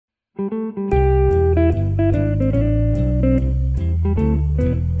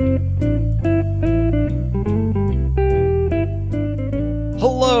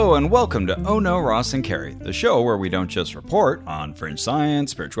Hello and welcome to Oh No, Ross and Carrie, the show where we don't just report on fringe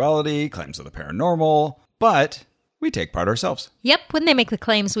science, spirituality, claims of the paranormal, but we take part ourselves. Yep, when they make the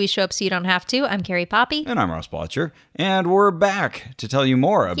claims, we show up so you don't have to. I'm Carrie Poppy. And I'm Ross Blotcher, and we're back to tell you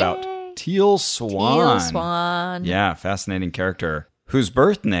more about Teal Swan. Teal Swan. Yeah, fascinating character, whose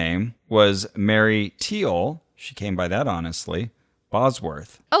birth name was Mary Teal. She came by that, honestly.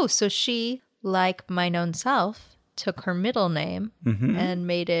 Bosworth. Oh, so she, like mine own self, took her middle name and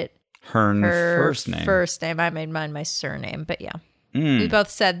made it her first name. First name. I made mine my surname, but yeah. We both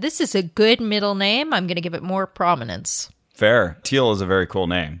said, this is a good middle name. I'm going to give it more prominence. Fair. Teal is a very cool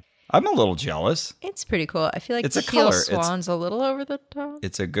name. I'm a little jealous. It's pretty cool. I feel like It's a Teal color. Swan's a little over the top.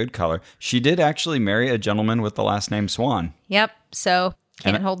 It's a good color. She did actually marry a gentleman with the last name Swan. Yep, so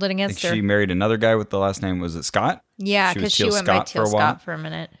can't hold it against her. She married another guy with the last name, was it Scott? Yeah, because she went by Teal Scott for a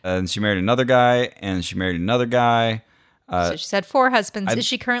minute. And she married another guy, and she married another guy. So she's had 4 husbands. Is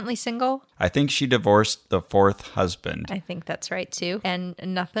she currently single? I think she divorced the 4th husband. I think that's right, too. And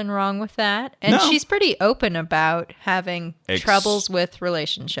nothing wrong with that. And No. she's pretty open about having troubles with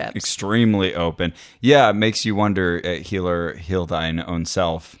relationships. Extremely open. Yeah, it makes you wonder, heal thine own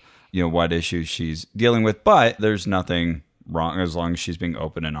self, what issues she's dealing with. But there's nothing wrong as long as she's being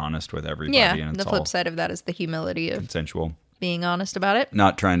open and honest with everybody. Yeah, and it's the flip all side of that is the humility of consensual. being honest about it.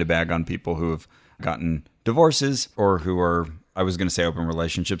 Not trying to bag on people who have gotten divorces or who are, I was going to say open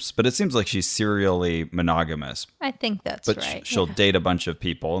relationships, but it seems like she's serially monogamous. I think that's But right. she'll date a bunch of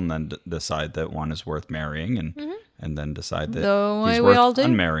people and then decide that one is worth marrying and then decide that The way he's we worth all do.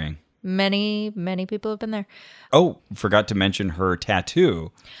 unmarrying. Many, many people have been there. Oh, forgot to mention her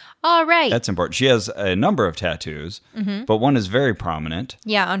tattoo. All right. That's important. She has a number of tattoos, but one is very prominent.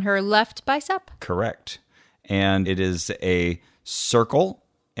 Yeah, on her left bicep. Correct. And it is a circle,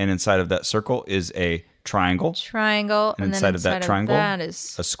 and inside of that circle is a triangle. Triangle. And And inside then of that inside triangle, that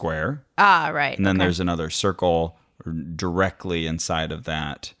is... a square. right. And then okay. there's another circle directly inside of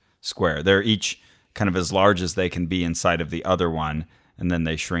that square. They're each kind of as large as they can be inside of the other one, and then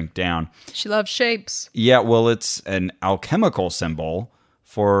they shrink down. She loves shapes. Yeah, well, it's an alchemical symbol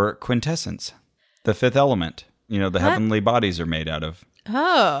for quintessence, the 5th element. The heavenly bodies are made out of.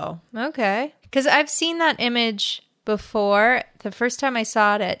 Oh, okay. Because I've seen that image before. The first time I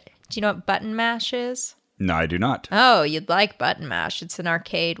saw it, do you know what button mash is? No, I do not. Oh, you'd like Button Mash. It's an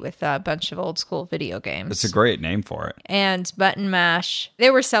arcade with a bunch of old school video games. It's a great name for it. And Button Mash, they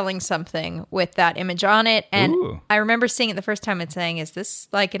were selling something with that image on it. And Ooh. I remember seeing it the first time and saying, is this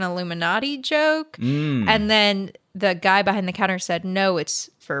like an Illuminati joke? And then the guy behind the counter said, no, it's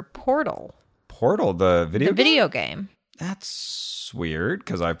for Portal. Portal, the video game. That's weird,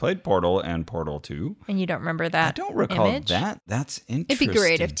 because I played Portal and Portal 2. And you don't remember that I don't recall image? that. That's interesting. It'd be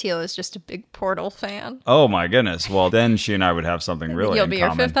great if Teal is just a big Portal fan. Oh my goodness. Well, then she and I would have something really You'll in be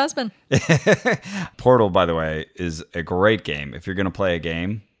common. your 5th husband. Portal, by the way, is a great game. If you're going to play a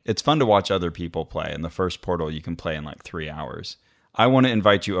game, it's fun to watch other people play. And the first Portal you can play in like 3 hours. I want to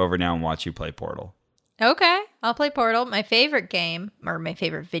invite you over now and watch you play Portal. Okay, I'll play Portal. My favorite game, or my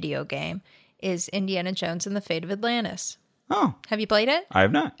favorite video game, is Indiana Jones and the Fate of Atlantis. Oh, Have you played it? I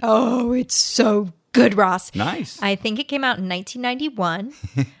have not. Oh, it's so good, Ross. Nice. I think it came out in 1991.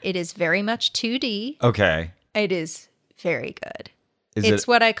 It is very much 2D. Okay. It is very good. Is It's it?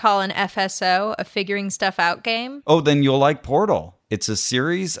 what I call an FSO, a figuring stuff out game. Oh, then you'll like Portal. It's a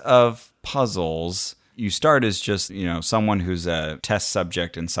series of puzzles. You start as just, someone who's a test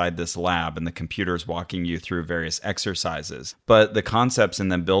subject inside this lab, and the computer's walking you through various exercises. But the concepts in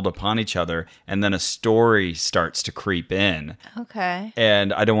them build upon each other, and then a story starts to creep in. Okay.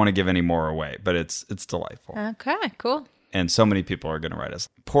 And I don't want to give any more away, but it's delightful. Okay, cool. And so many people are going to write us.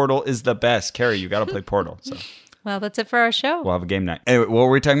 Portal is the best. Carrie, you got to play Portal. So Well, that's it for our show. we'll have a game night. Anyway, what were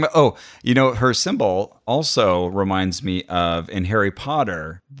we talking about? Oh, her symbol also reminds me of, in Harry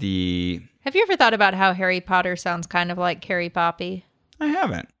Potter, Have you ever thought about how Harry Potter sounds kind of like Carrie Poppy? I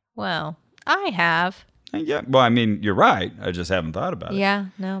haven't. Well, I have. Yeah, well, I mean, you're right. I just haven't thought about it. Yeah,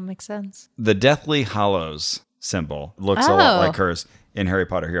 no, it makes sense. The Deathly Hallows symbol looks a lot like hers in Harry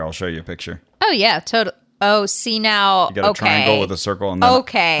Potter. Here, I'll show you a picture. Oh, yeah, totally. Oh, see now, You got a triangle with a circle and then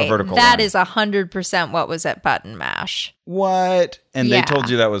a vertical that line. is 100% what was at Button Mash. What? And Yeah. they told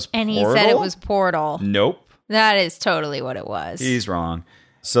you that was Portal? And he said it was Portal. Nope. That is totally what it was. He's wrong.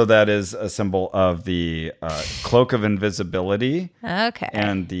 So that is a symbol of the Cloak of Invisibility Okay.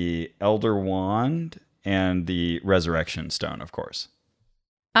 and the Elder Wand and the Resurrection Stone, of course.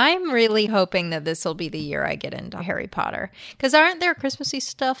 I'm really hoping that this will be the year I get into Harry Potter. Because aren't there Christmassy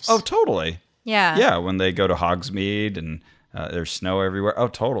stuffs? Oh, totally. Yeah. Yeah, when they go to Hogsmeade and there's snow everywhere. Oh,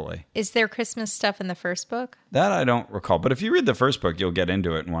 totally. Is there Christmas stuff in the first book? That I don't recall. But if you read the first book, you'll get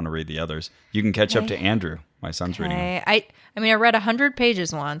into it and want to read the others. You can catch up to Andrew. My son's reading it. I mean, I read 100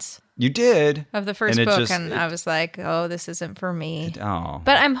 pages once You did. of the first book, and I was like, oh, this isn't for me. Oh.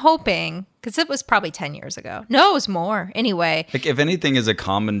 But I'm hoping, because it was probably 10 years ago. No, it was more. Anyway, Like, if anything is a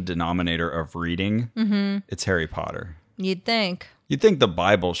common denominator of reading, it's Harry Potter. you'd think. You'd think the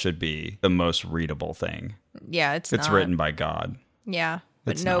Bible should be the most readable thing. Yeah, it's It's not. written by God. Yeah,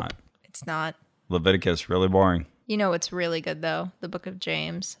 but It's nope, not. it's not. Leviticus, really boring. You know what's really good, though? The Book of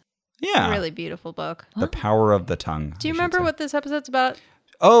James. Yeah. Really beautiful book. The power of the tongue. Do you remember what this episode's about?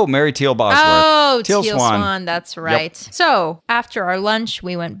 Oh, Mary Teal Bosworth. Oh, Teal Teal Swan. That's right. So after our lunch,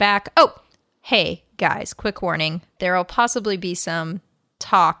 we went back. Oh, hey, guys, quick warning. There will possibly be some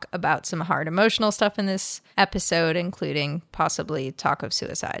talk about some hard emotional stuff in this episode, including possibly talk of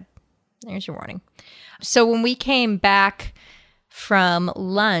suicide. There's your warning. So when we came back from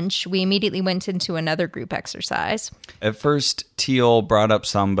lunch, we immediately went into another group exercise. At first, Teal brought up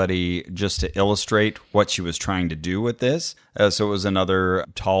somebody just to illustrate what she was trying to do with this. So it was another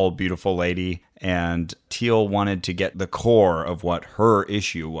tall, beautiful lady, and Teal wanted to get the core of what her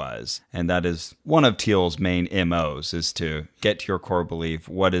issue was. And that is one of Teal's main MOs, is to get to your core belief,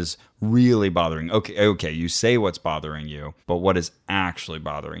 what is really bothering. Okay, you say what's bothering you, but what is actually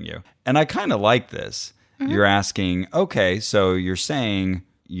bothering you? And I kind of like this. You're asking, okay, so you're saying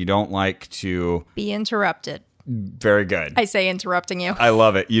you don't like to... Be interrupted. Very good. I say interrupting you. I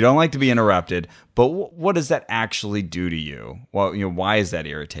love it. You don't like to be interrupted, but what does that actually do to you? Well, why is that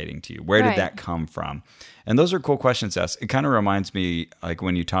irritating to you? Where did that come from? And those are cool questions to ask. It kind of reminds me like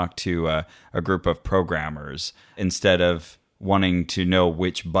when you talk to a group of programmers, instead of wanting to know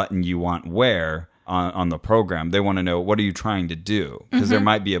which button you want where on the program, they want to know, what are you trying to do? Because there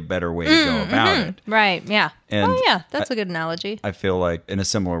might be a better way to go about it. Right, yeah. And yeah, that's a good analogy. I feel like in a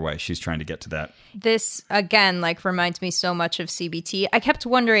similar way, she's trying to get to that. This, again, reminds me so much of CBT. I kept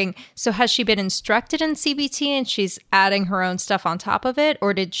wondering, so has she been instructed in CBT and she's adding her own stuff on top of it?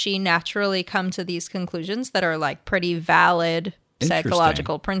 Or did she naturally come to these conclusions that are pretty valid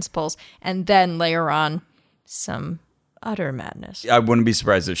psychological principles and then layer on some utter madness? I wouldn't be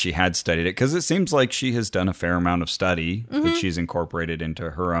surprised if she had studied it, because it seems like she has done a fair amount of study that she's incorporated into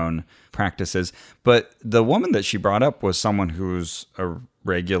her own practices. But the woman that she brought up was someone who's a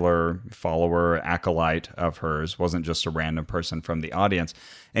regular follower, acolyte of hers, wasn't just a random person from the audience.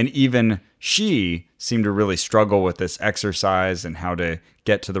 And even she seemed to really struggle with this exercise and how to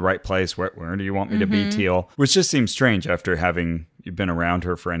get to the right place. Where do you want me to be, Teal? Which just seems strange after having been around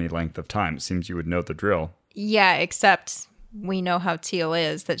her for any length of time. It seems you would know the drill. Yeah, except we know how Teal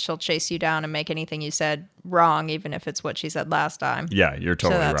is, that she'll chase you down and make anything you said wrong, even if it's what she said last time. Yeah, you're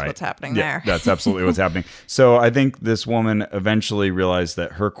totally right. So that's what's happening there. That's absolutely what's happening. So I think this woman eventually realized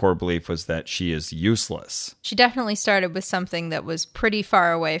that her core belief was that she is useless. She definitely started with something that was pretty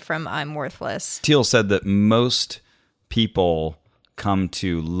far away from I'm worthless. Teal said that most people come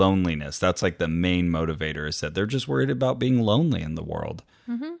to loneliness. That's the main motivator, is that they're just worried about being lonely in the world.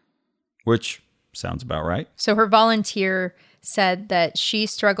 Mm-hmm. Which sounds about right. So her volunteer said that she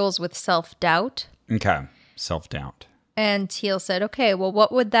struggles with self-doubt. Okay, self-doubt. And Teal said, okay, well,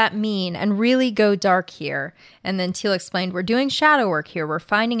 what would that mean? And really go dark here. And then Teal explained, we're doing shadow work here. We're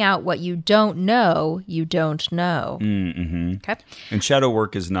finding out what you don't know, you don't know. Mm-hmm. Okay. And shadow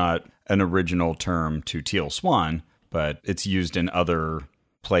work is not an original term to Teal Swan, but it's used in other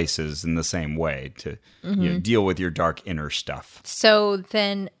places in the same way to deal with your dark inner stuff. So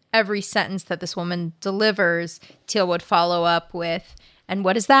then every sentence that this woman delivers, Teal would follow up with, and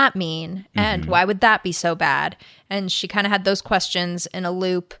what does that mean? And why would that be so bad? And she kind of had those questions in a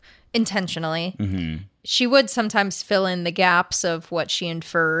loop intentionally. Mm-hmm. She would sometimes fill in the gaps of what she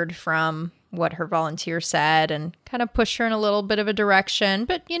inferred from what her volunteer said and kind of push her in a little bit of a direction,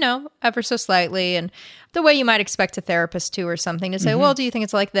 but, ever so slightly. And the way you might expect a therapist to or something to say, well, do you think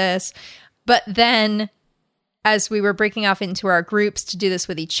it's like this? But then as we were breaking off into our groups to do this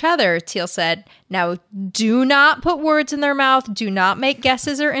with each other, Teal said, now do not put words in their mouth. Do not make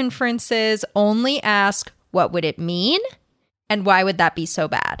guesses or inferences. Only ask, what would it mean? And why would that be so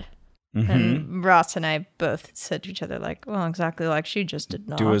bad? Mm-hmm. And Ross and I both said to each other, well, exactly like she just did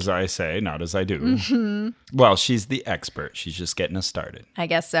not. Do as I say, not as I do. Mm-hmm. Well, she's the expert. She's just getting us started. I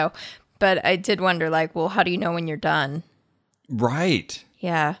guess so. But I did wonder, well, how do you know when you're done? Right.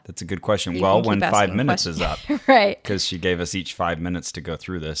 Yeah. That's a good question. You when 5 minutes is up. Right. Because she gave us each 5 minutes to go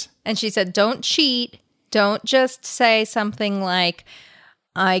through this. And she said, don't cheat. Don't just say something like,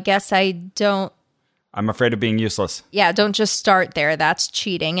 I guess I don't. I'm afraid of being useless. Yeah, don't just start there. That's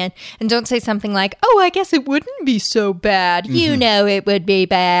cheating. And don't say something like, oh, I guess it wouldn't be so bad. You know it would be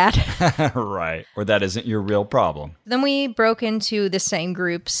bad. Right. Or that isn't your real problem. Then we broke into the same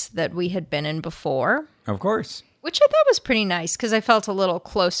groups that we had been in before, Of course. which I thought was pretty nice because I felt a little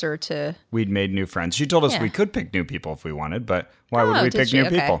closer to... We'd made new friends. She told us we could pick new people if we wanted, but why would we did pick she? new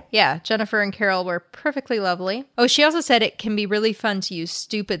Okay. people? Yeah, Jennifer and Carol were perfectly lovely. Oh, she also said it can be really fun to use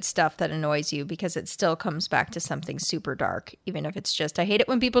stupid stuff that annoys you because it still comes back to something super dark, even if it's just, I hate it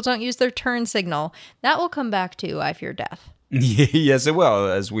when people don't use their turn signal. That will come back to I fear death. Yes, it will,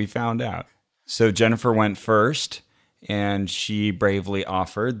 as we found out. So Jennifer went first, and she bravely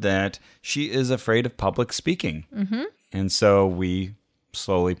offered that she is afraid of public speaking. Mm-hmm. And so we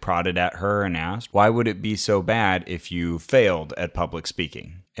slowly prodded at her and asked, why would it be so bad if you failed at public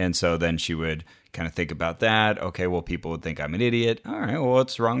speaking? And so then she would kind of think about that. Okay, well, people would think I'm an idiot. All right, well,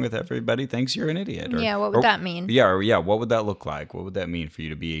 what's wrong with everybody thinks you're an idiot? Yeah, what would that mean? Yeah, what would that look like? What would that mean for you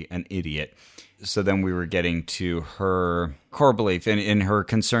to be an idiot? So then we were getting to her core belief and in her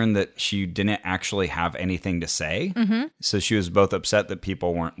concern that she didn't actually have anything to say. Mm-hmm. So she was both upset that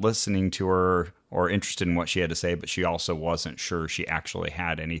people weren't listening to her or interested in what she had to say, but she also wasn't sure she actually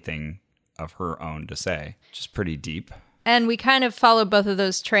had anything of her own to say, which is pretty deep. And we kind of followed both of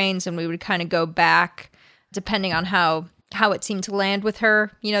those trains, and we would kind of go back depending on how it seemed to land with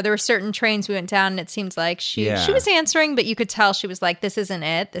her. You know, there were certain trains we went down, and it seemed like she was answering, but you could tell she was like, this isn't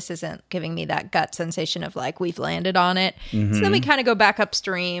it. This isn't giving me that gut sensation of like, we've landed on it. Mm-hmm. So then we kind of go back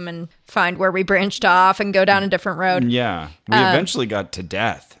upstream and find where we branched off and go down a different road. Yeah. We eventually got to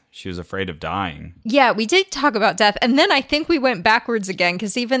death. She was afraid of dying. Yeah, we did talk about death. And then I think we went backwards again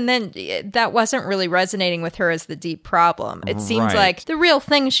because even then that wasn't really resonating with her as the deep problem. It seems like the real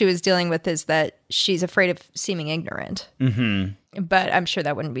thing she was dealing with is that she's afraid of seeming ignorant. Mm-hmm. But I'm sure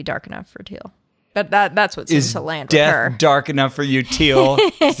that wouldn't be dark enough for Teal. But that's what seems to land with her. Is death dark enough for you, Teal?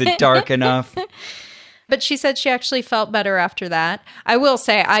 Is it dark enough? But she said she actually felt better after that. I will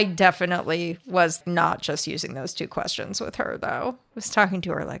say I definitely was not just using those two questions with her, though. I was talking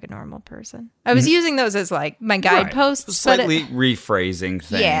to her like a normal person. I was using those as like my guideposts. Right. Slightly rephrasing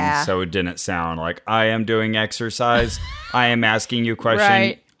things so it didn't sound like I am doing exercise. I am asking you a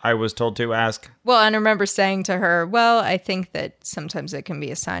question I was told to ask. Well, and I remember saying to her, well, I think that sometimes it can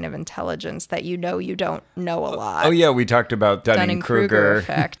be a sign of intelligence that you don't know a lot. Oh, yeah, we talked about Dunning-Kruger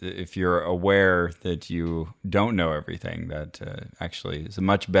effect. If you're aware that you don't know everything, that actually is a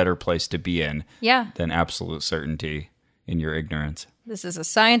much better place to be in than absolute certainty in your ignorance. This is a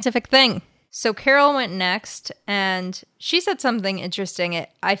scientific thing. So Carol went next, and she said something interesting.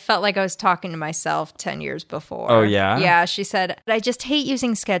 I felt like I was talking to myself 10 years before. Oh, yeah? Yeah, she said, I just hate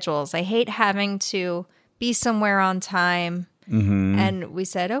using schedules. I hate having to be somewhere on time. Mm-hmm. And we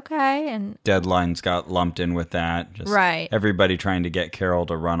said, okay. And deadlines got lumped in with that. Just everybody trying to get Carol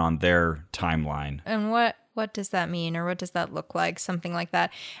to run on their timeline. And what does that mean, or what does that look like? Something like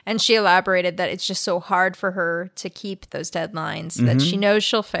that. And she elaborated that it's just so hard for her to keep those deadlines, that she knows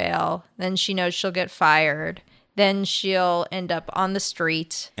she'll fail, then she knows she'll get fired, then she'll end up on the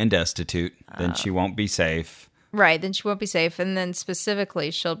street. And destitute. Then she won't be safe. Right, then she won't be safe. And then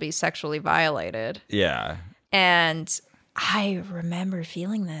specifically, she'll be sexually violated. Yeah. And I remember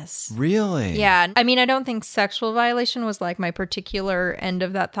feeling this. Really? Yeah. I mean, I don't think sexual violation was like my particular end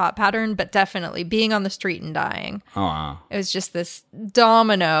of that thought pattern, but definitely being on the street and dying. Oh, wow. It was just this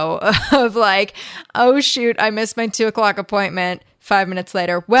domino of like, oh, shoot, I missed my 2:00 appointment. 5 minutes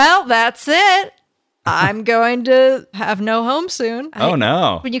later, well, that's it. I'm going to have no home soon. Oh,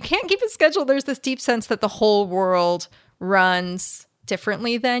 no. When you can't keep a schedule, there's this deep sense that the whole world runs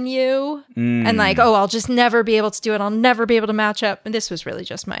differently than you. And like, oh, I'll just never be able to do it. I'll never be able to match up. And this was really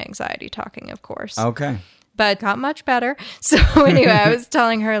just my anxiety talking, of course. Okay. But got much better. So anyway, I was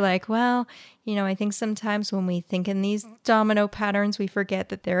telling her like, well, you know, I think sometimes when we think in these domino patterns, we forget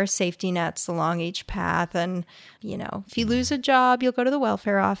that there are safety nets along each path. And, you know, if you lose a job, you'll go to the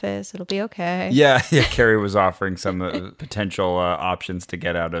welfare office. It'll be okay. Yeah. Carrie was offering some potential options to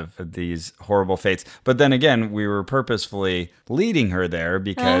get out of these horrible fates. But then again, we were purposefully leading her there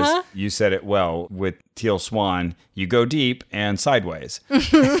because you said it well with Teal Swan. You go deep and sideways.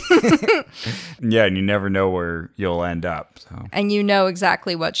 Yeah, and you never know where you'll end up. So. And you know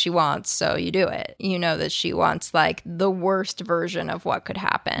exactly what she wants, so you do it. You know that she wants like the worst version of what could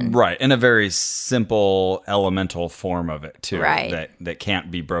happen. Right, and a very simple elemental form of it too. Right. That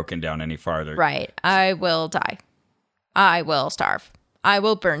can't be broken down any farther. Right. I will die. I will starve. I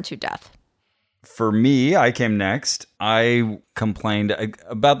will burn to death. For me, I came next. I complained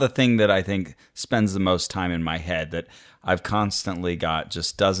about the thing that I think spends the most time in my head, that I've constantly got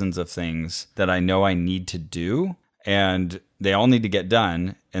just dozens of things that I know I need to do, and they all need to get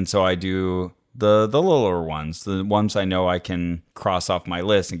done. And so I do the littler ones, the ones I know I can cross off my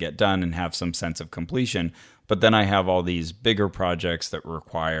list and get done and have some sense of completion. But then I have all these bigger projects that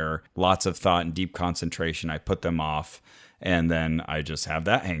require lots of thought and deep concentration. I put them off. And then I just have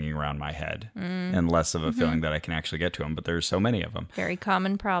that hanging around my head and less of a feeling that I can actually get to them. But there's so many of them. Very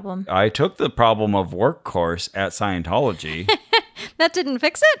common problem. I took the problem of work course at Scientology. That didn't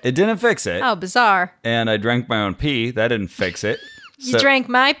fix it? It didn't fix it. Oh, bizarre. And I drank my own pee. That didn't fix it. You drank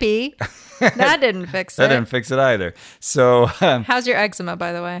my pee. That didn't fix it. That didn't fix it either. So how's your eczema,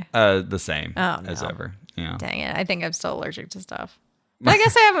 by the way? the same no. as ever. Yeah. Dang it. I think I'm still allergic to stuff. But I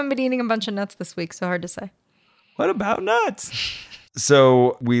guess I haven't been eating a bunch of nuts this week, so hard to say. What about nuts?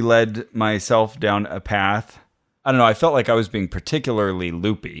 So we led myself down a path. I don't know. I felt like I was being particularly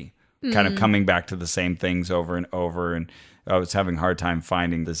loopy, kind of coming back to the same things over and over. And I was having a hard time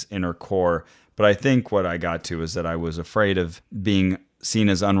finding this inner core. But I think what I got to is that I was afraid of being seen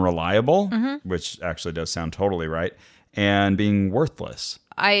as unreliable, which actually does sound totally right, and being worthless.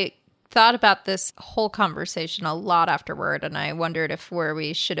 I thought about this whole conversation a lot afterward, and I wondered if where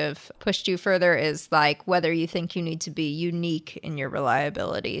we should have pushed you further is like whether you think you need to be unique in your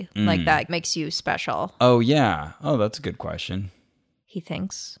reliability, like that makes you special. Oh, yeah. Oh, that's a good question. He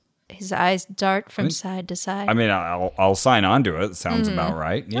thinks. His eyes dart from side to side. I mean, I'll sign on to it. Sounds about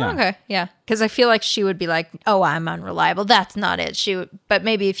right. Yeah. Oh, okay, yeah. Because I feel like she would be like, oh, I'm unreliable. That's not it. But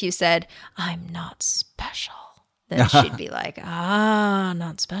maybe if you said, I'm not special, then she'd be like,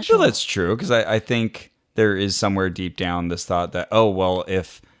 not special. Well, that's true, because I think there is somewhere deep down this thought that, oh, well,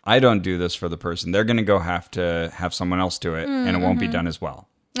 if I don't do this for the person, they're going to go have to have someone else do it, and it won't be done as well.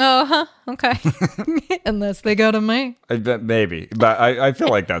 Oh, okay. Unless they go to me. I bet maybe, but I feel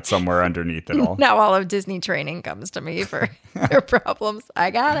like that's somewhere underneath it all. Now all of Disney training comes to me for their problems. I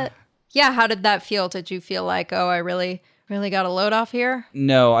got it. Yeah, how did that feel? Did you feel like, oh, I really, really got a load off here?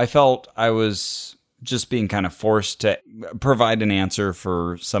 No, I felt I was just being kind of forced to provide an answer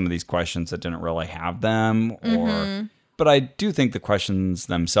for some of these questions that didn't really have them. But I do think the questions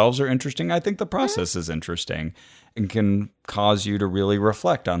themselves are interesting. I think the process is interesting and can cause you to really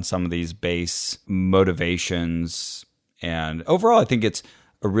reflect on some of these base motivations. And overall, I think it's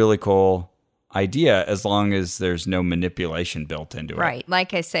a really cool idea as long as there's no manipulation built into it. Right.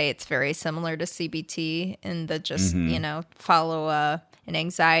 Like I say, it's very similar to CBT in the just, follow an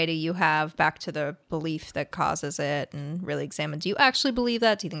anxiety you have back to the belief that causes it and really examine, do you actually believe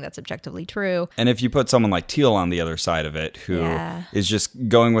that? Do you think that's objectively true? And if you put someone like Teal on the other side of it, who is just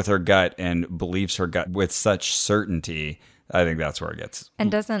going with her gut and believes her gut with such certainty, I think that's where it gets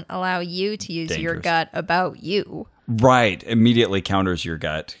and doesn't allow you to use your gut about you. Right. Immediately counters your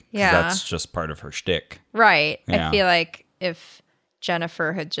gut. Yeah. That's just part of her shtick. Right. Yeah. I feel like if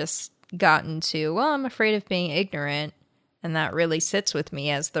Jennifer had just gotten to, well, I'm afraid of being ignorant, and that really sits with me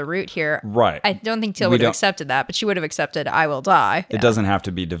as the root here. Right. I don't think Teal would have accepted that, but she would have accepted, I will die. It doesn't have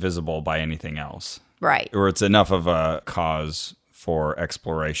to be divisible by anything else. Right. Or it's enough of a cause for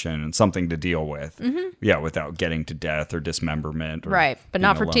exploration and something to deal with. Yeah, without getting to death or dismemberment. Or right. But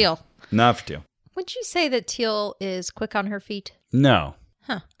not for Teal. Not for Teal. Would you say that Teal is quick on her feet? No.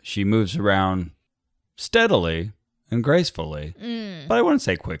 Huh. She moves around steadily and gracefully, but I wouldn't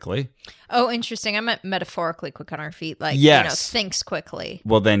say quickly. Oh, interesting. I meant metaphorically quick on her feet, like, thinks quickly.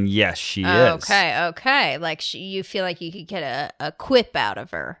 Well, then, yes, she is. Okay. Like, you feel like you could get a quip out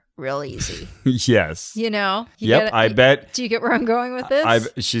of her real easy. Yes. You know? I bet. Do you get where I'm going with this?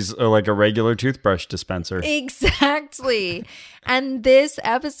 She's like a regular toothbrush dispenser. Exactly. And this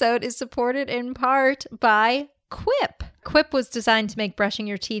episode is supported in part by Quip. Quip was designed to make brushing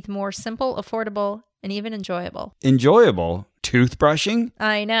your teeth more simple, affordable, and even enjoyable. Enjoyable? Toothbrushing?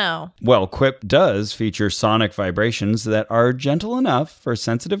 I know. Well, Quip does feature sonic vibrations that are gentle enough for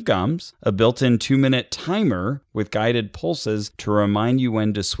sensitive gums, a built-in 2-minute timer with guided pulses to remind you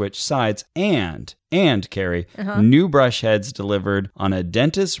when to switch sides, and Carrie, new brush heads delivered on a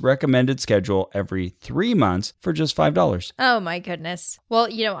dentist-recommended schedule every 3 months for just $5. Oh my goodness. Well,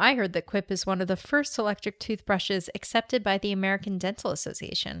 I heard that Quip is one of the first electric toothbrushes accepted by the American Dental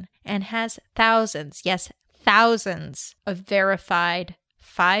Association and has thousands of verified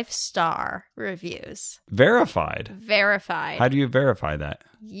 5-star reviews. Verified. Verified. How do you verify that?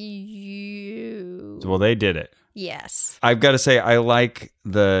 You. Well, they did it. Yes. I've got to say, I like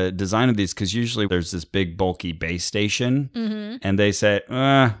the design of these because usually there's this big bulky base station and they say,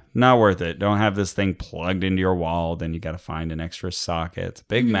 not worth it. Don't have this thing plugged into your wall. Then you got to find an extra socket. It's a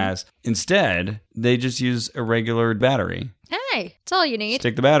big mess. Instead, they just use a regular battery. Hey, it's all you need.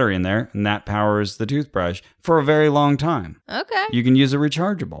 Stick the battery in there and that powers the toothbrush for a very long time. Okay. You can use a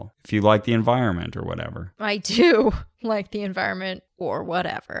rechargeable if you like the environment or whatever. I do like the environment or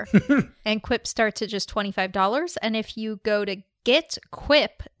whatever. And Quip starts at just $25. And if you go to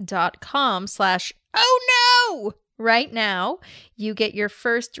getquip.com/oh no right now, you get your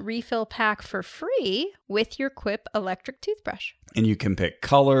first refill pack for free with your Quip electric toothbrush. And you can pick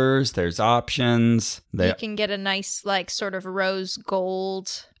colors. There's options. You can get a nice, like, sort of rose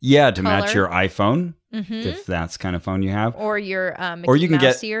gold. Yeah, to match color. your iPhone, if that's the kind of phone you have. Or your Mickey Or you can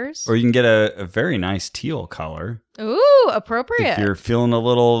Mouse get ears. Or you can get a very nice teal color Ooh, appropriate. if you're feeling a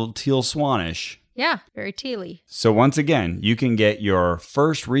little teal swanish. Yeah, very tealy. So once again, you can get your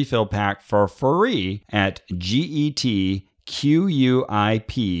first refill pack for free at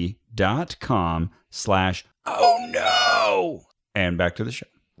getquip.com/oh no. And back to the show.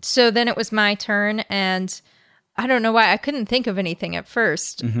 So then it was my turn, and I don't know why I couldn't think of anything at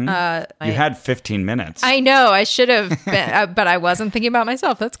first. You had 15 minutes. I know I should have been, but I wasn't thinking about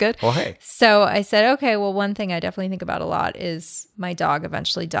myself. That's good. Well, hey. So I said, okay, well, one thing I definitely think about a lot is my dog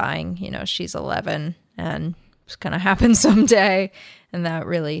eventually dying. You know, she's 11 and it's going to happen someday. And that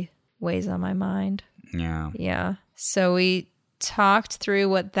really weighs on my mind. Yeah. Yeah. So we talked through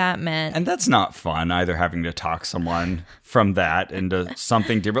what that meant. And that's not fun either, having to talk someone from that into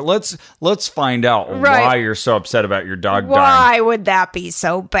something different. Let's find out why you're so upset about your dog dying. Why would that be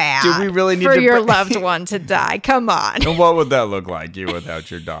so bad? Do we really need for to your loved one to die? Come on. And what would that look like, you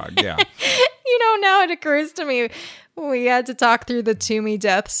without your dog? Yeah. You know, now it occurs to me, we had to talk through the Toomey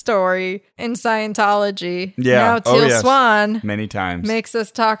death story in Scientology. Yeah. Now Teal Swan Many times. makes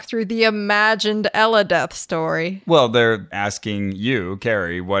us talk through the imagined Ella death story. Well, they're asking you,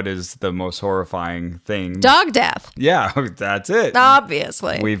 Carrie, what is the most horrifying thing? Dog death. Yeah, that's it.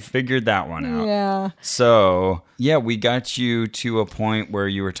 Obviously. We've figured that one out. Yeah. So, yeah, we got you to a point where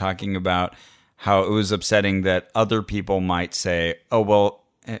you were talking about how it was upsetting that other people might say, oh, well,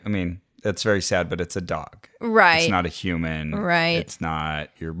 I mean, that's very sad, but it's a dog. Right. It's not a human. Right. It's not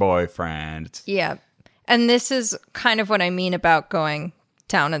your boyfriend. Yeah. And this is kind of what I mean about going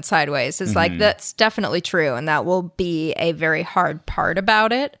down and sideways is like, that's definitely true. And that will be a very hard part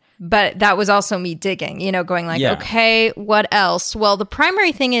about it. But that was also me digging, you know, going like, okay, what else? Well, the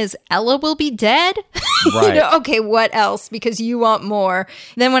primary thing is Ella will be dead. Right. You know, okay, what else? Because you want more.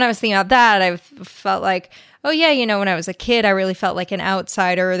 Then when I was thinking about that, I felt like, oh, yeah, you know, when I was a kid, I really felt like an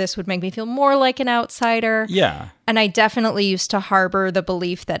outsider. This would make me feel more like an outsider. Yeah. And I definitely used to harbor the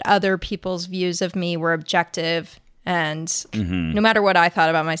belief that other people's views of me were objective. And no matter what I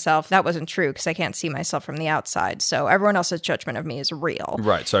thought about myself, that wasn't true because I can't see myself from the outside. So everyone else's judgment of me is real.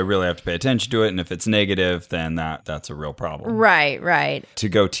 Right. So I really have to pay attention to it. And if it's negative, then that's a real problem. Right, right. To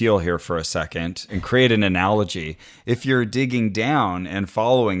go teal here for a second and create an analogy, if you're digging down and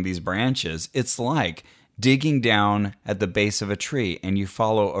following these branches, it's like digging down at the base of a tree and you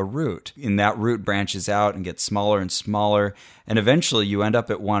follow a root. And that root branches out and gets smaller and smaller. And eventually you end up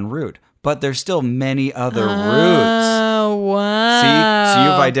at one root. But there's still many other roots. Oh, wow. See? So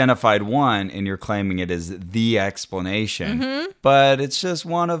you've identified one and you're claiming it is the explanation. But it's just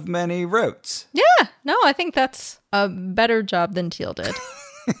one of many roots. Yeah. No, I think that's a better job than Teal did.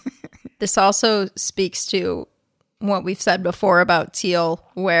 This also speaks to what we've said before about Teal,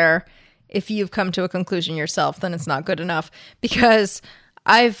 where if you've come to a conclusion yourself, then it's not good enough. Because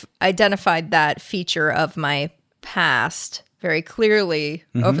I've identified that feature of my past very clearly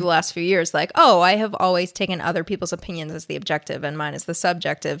over the last few years. Like, oh, I have always taken other people's opinions as the objective and mine as the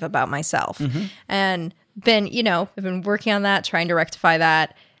subjective about myself. And been, you know, I've been working on that, trying to rectify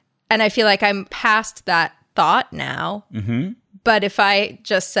that. And I feel like I'm past that thought now. But if I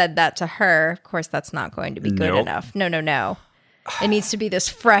just said that to her, of course, that's not going to be good enough. No. It needs to be this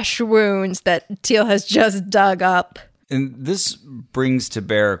fresh wounds that Teal has just dug up. And this brings to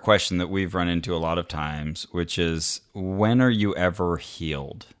bear a question that we've run into a lot of times, which is, when are you ever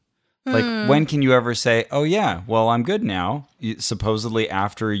healed? Like, when can you ever say, oh, yeah, well, I'm good now, supposedly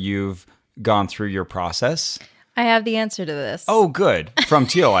after you've gone through your process? I have the answer to this. Oh, good. From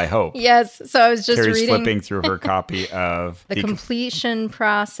Teal, I hope. Yes. So I was just Carrie's reading flipping through her copy of the completion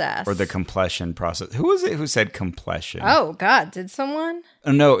process. Or the completion process. Who was it who said completion? Oh, God. Did someone?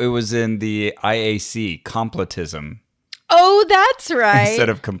 Oh, no, it was in the IAC, completism. Oh, that's right. instead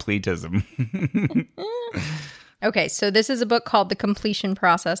of completism. Okay, so this is a book called The Completion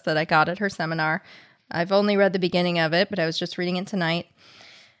Process that I got at her seminar. I've only read the beginning of it, but I was just reading it tonight.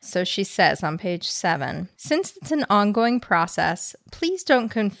 So she says on page 7, since it's an ongoing process, please don't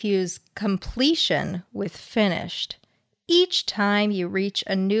confuse completion with finished. Each time you reach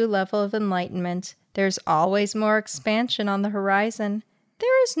a new level of enlightenment, there's always more expansion on the horizon.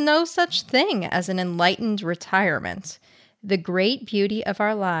 There is no such thing as an enlightened retirement. The great beauty of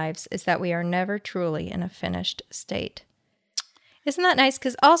our lives is that we are never truly in a finished state. Isn't that nice?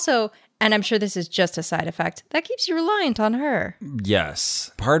 Because also, and I'm sure this is just a side effect, that keeps you reliant on her. Yes.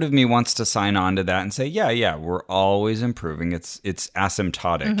 Part of me wants to sign on to that and say, yeah, we're always improving. It's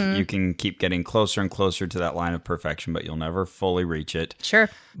asymptotic. You can keep getting closer and closer to that line of perfection, but you'll never fully reach it. Sure.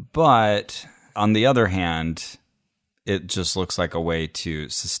 But on the other hand, it just looks like a way to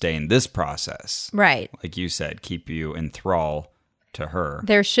sustain this process. Right. Like you said, keep you in thrall to her.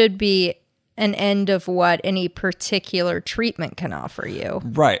 There should be an end of what any particular treatment can offer you.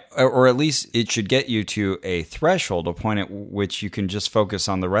 Right. Or at least it should get you to a threshold, a point at which you can just focus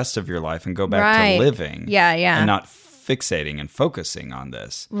on the rest of your life and go back to living. Yeah. And not fixating and focusing on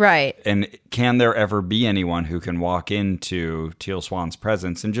this. Right. And can there ever be anyone who can walk into Teal Swan's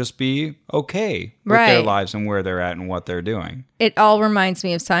presence and just be okay with their lives and where they're at and what they're doing? It all reminds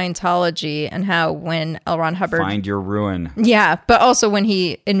me of Scientology and how when L. Ron Hubbard... Find your ruin. Yeah, but also when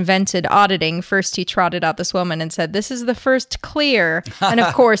he invented auditing, first he trotted out this woman and said, this is the first clear. And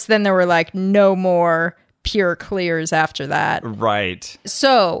of course, then there were like no more pure clears after that. Right.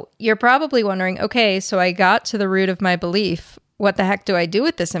 So you're probably wondering, okay, so I got to the root of my belief. What the heck do I do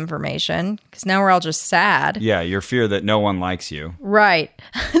with this information? Because now we're all just sad. Yeah, your fear that no one likes you. Right.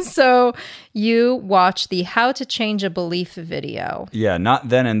 So you watch the How to Change a Belief video. Yeah, not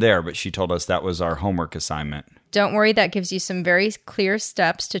then and there, but she told us that was our homework assignment. Don't worry, that gives you some very clear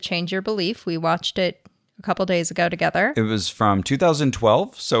steps to change your belief. We watched it a couple days ago together. It was from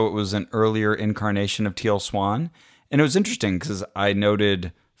 2012, so it was an earlier incarnation of Teal Swan. And it was interesting because I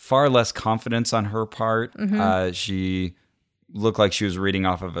noted far less confidence on her part. She looked like she was reading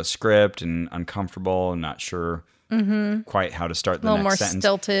off of a script and uncomfortable and not sure quite how to start the next more sentence.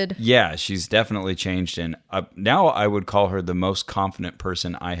 Stilted. Yeah, she's definitely changed. And now I would call her the most confident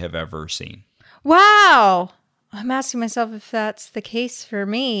person I have ever seen. Wow. I'm asking myself if that's the case for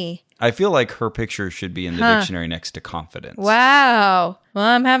me. I feel like her picture should be in the dictionary next to confidence. Wow. Well,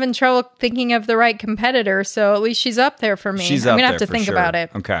 I'm having trouble thinking of the right competitor, so at least she's up there for me. She's I'm up going to there have to for think sure. about it.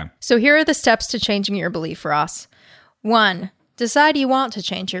 Okay. So here are the steps to changing your belief, Ross. 1, decide you want to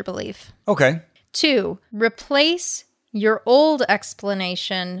change your belief. Okay. 2, replace your old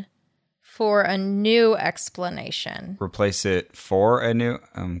explanation for a new explanation. Replace it for a new...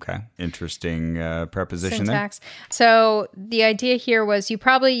 Okay. Interesting preposition Syntax. So the idea here was you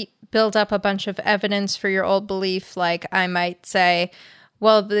probably build up a bunch of evidence for your old belief. Like I might say,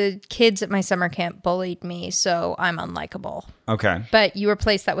 well, the kids at my summer camp bullied me, so I'm unlikable. Okay. But you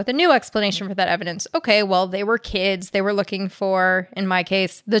replace that with a new explanation for that evidence. Okay, well, they were kids. They were looking for, in my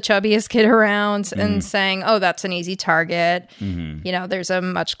case, the chubbiest kid around and saying, oh, that's an easy target. You know, there's a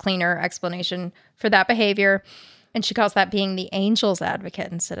much cleaner explanation for that behavior. And she calls that being the angel's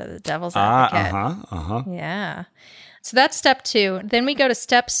advocate instead of the devil's advocate. Yeah. So that's step 2. Then we go to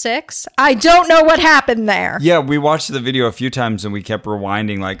step 6. I don't know what happened there. Yeah, we watched the video a few times and we kept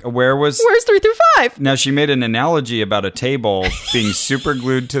rewinding like, where's 3 through 5? Now, she made an analogy about a table being super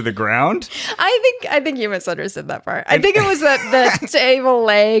glued to the ground. I think you misunderstood that part. I think it was that the table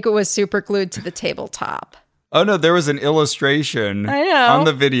leg was super glued to the tabletop. Oh, no, there was an illustration on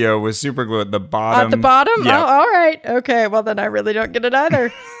the video with super glue at the bottom. At the bottom? Yeah. Oh, all right. Okay, well, then I really don't get it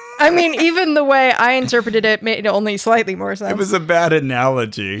either. I mean, even the way I interpreted it made only slightly more sense. It was a bad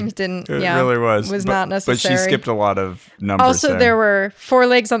analogy. It didn't, It really was. Was not necessary. But she skipped a lot of numbers. Also, there were 4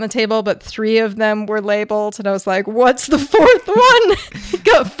 legs on the table, but 3 of them were labeled. And I was like, what's the 4th one?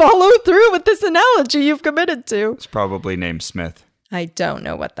 Go follow through with this analogy you've committed to. It's probably named Smith. I don't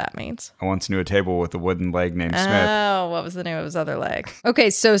know what that means. I once knew a table with a wooden leg named Smith. Oh, what was the name of his other leg? Okay,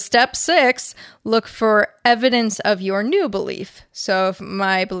 so step 6, look for evidence of your new belief. So if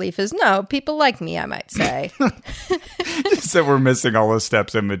my belief is no, people like me, I might say. So we're missing all the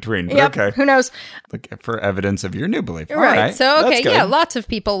steps in between. But Yep, okay. who knows? Look for evidence of your new belief. All Right. So, That's okay, good. yeah, lots of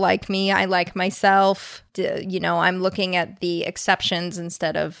people like me. I like myself. You know, I'm looking at the exceptions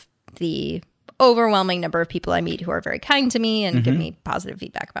instead of the overwhelming number of people I meet who are very kind to me and give me positive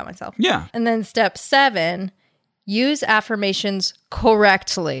feedback about myself. Yeah. And then step 7, use affirmations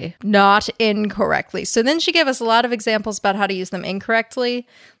correctly, not incorrectly. So then she gave us a lot of examples about how to use them incorrectly.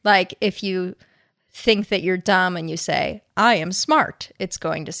 Like if you think that you're dumb and you say, I am smart, it's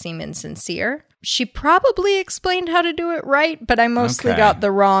going to seem insincere. She probably explained how to do it right, but I mostly got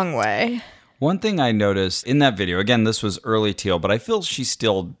the wrong way. One thing I noticed in that video, again, this was early Teal, but I feel she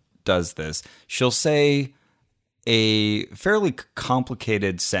still does this. She'll say a fairly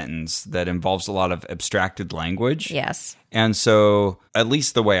complicated sentence that involves a lot of abstracted language. Yes. And so, at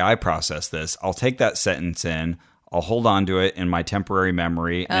least the way I process this, I'll take that sentence in, I'll hold on to it in my temporary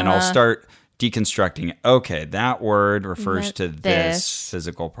memory, and I'll start deconstructing it. Okay, that word refers to this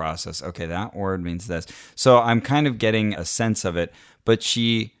physical process. Okay, that word means this. So I'm kind of getting a sense of it, but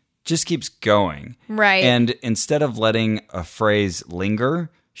she just keeps going. Right. And instead of letting a phrase linger,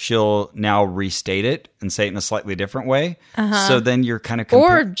 she'll now restate it and say it in a slightly different way. So then you're kind of...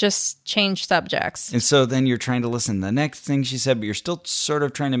 or just change subjects. And so then you're trying to listen to the next thing she said, but you're still sort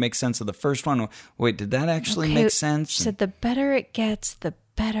of trying to make sense of the first one. Wait, did that actually make sense? She said the better it gets, the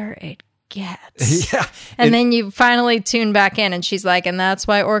better it gets. Yeah. And then you finally tune back in and she's like, and that's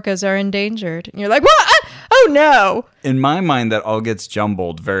why orcas are endangered. And you're like, what? Oh no. In my mind, that all gets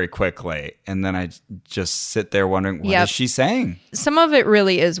jumbled very quickly. And then I just sit there wondering, what is she saying? Some of it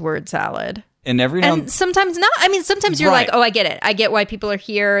really is word salad. And every now and sometimes not. I mean, sometimes you're like, oh, I get it. I get why people are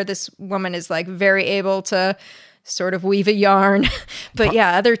here. This woman is like very able to sort of weave a yarn. But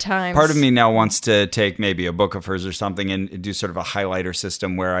yeah, other times. Part of me now wants to take maybe a book of hers or something and do sort of a highlighter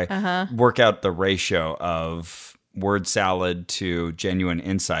system where I work out the ratio of word salad to genuine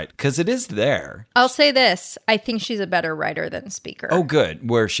insight, because it is there. I'll say this. I think she's a better writer than speaker. Oh, good.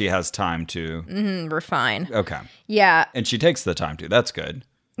 Where she has time to refine. Okay. Yeah. And she takes the time to. That's good.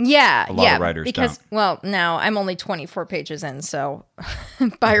 Yeah, a lot of writers because, don't. Well, now I'm only 24 pages in, so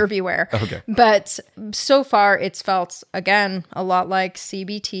buyer beware. Okay. But so far, it's felt, again, a lot like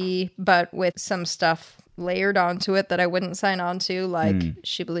CBT, but with some stuff layered onto it that I wouldn't sign on to, like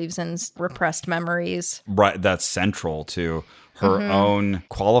she believes in repressed memories. Right, that's central to her own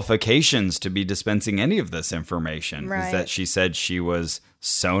qualifications to be dispensing any of this information. Right. Is that she said she was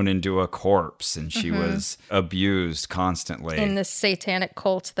sewn into a corpse and she was abused constantly. In this satanic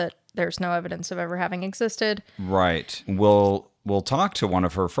cult that there's no evidence of ever having existed. Right. We'll talk to one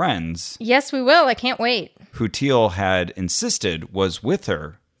of her friends. Yes, we will. I can't wait. Who Teal had insisted was with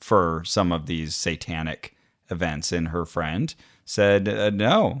her for some of these satanic events. And her friend said,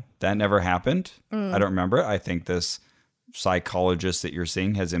 no, that never happened. I don't remember it. I think this psychologist that you're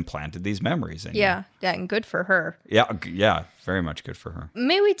seeing has implanted these memories in you. Yeah, and good for her. Yeah, very much good for her.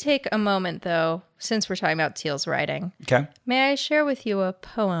 May we take a moment, though, since we're talking about Teal's writing? Okay. May I share with you a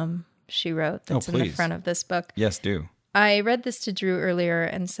poem she wrote that's in the front of this book? Yes, do. I read this to Drew earlier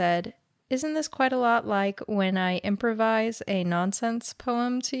and said, isn't this quite a lot like when I improvise a nonsense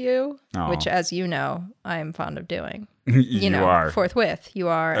poem to you? Oh. Which, as you know, I am fond of doing. You are. Forthwith, you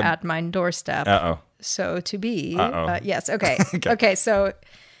are at my doorstep. Uh-oh. So to be. Uh-oh. Yes, okay. Okay, so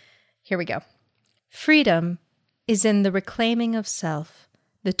here we go. Freedom is in the reclaiming of self,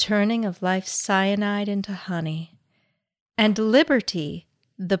 the turning of life's cyanide into honey, and liberty,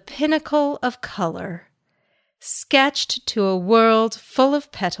 the pinnacle of color, sketched to a world full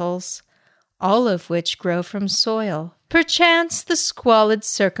of petals, all of which grow from soil. Perchance the squalid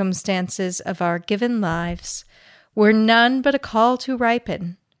circumstances of our given lives were none but a call to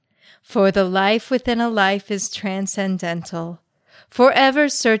ripen, for the life within a life is transcendental, forever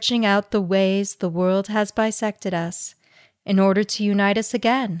searching out the ways the world has bisected us, in order to unite us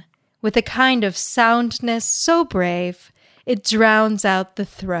again, with a kind of soundness so brave it drowns out the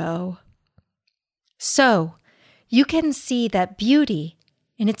throe. So, you can see that beauty,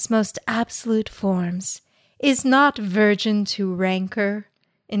 in its most absolute forms, is not virgin to rancor.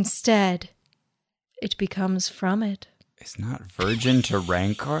 Instead, it becomes from it. It's not virgin to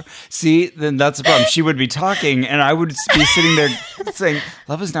rancor? See, then that's the problem. She would be talking, and I would be sitting there saying,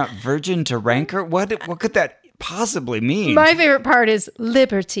 love is not virgin to rancor? What could that possibly mean? My favorite part is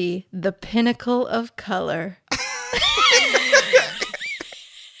liberty, the pinnacle of color.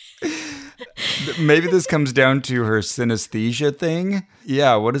 Maybe this comes down to her synesthesia thing.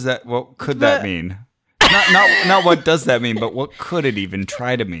 Yeah, what is that? What could that mean? Not what does that mean, but what could it even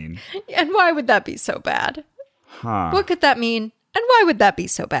try to mean? And why would that be so bad? Huh. What could that mean? And why would that be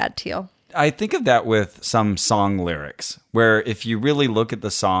so bad, Teal? I think of that with some song lyrics, where if you really look at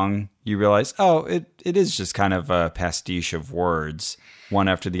the song, you realize, oh, it is just kind of a pastiche of words, one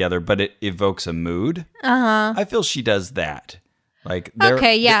after the other, but it evokes a mood. Uh-huh. I feel she does that. Like, there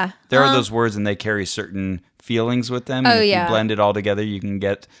are those words and they carry certain feelings with them. And if you blend it all together, you can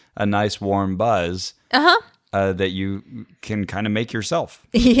get a nice warm buzz that you can kind of make yourself.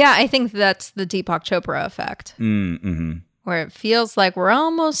 Yeah, I think that's the Deepak Chopra effect. Mm-hmm. where it feels like we're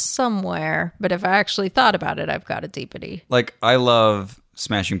almost somewhere, but if I actually thought about it, I've got a deepity. Like, I love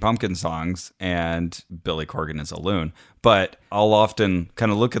Smashing Pumpkins songs, and Billy Corgan is a loon, but I'll often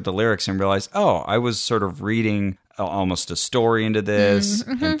kind of look at the lyrics and realize, oh, I was sort of reading almost a story into this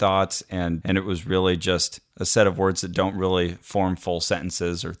and thoughts, and it was really just a set of words that don't really form full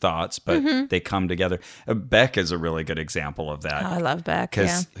sentences or thoughts, but they come together. Beck is a really good example of that. Oh, I love Beck,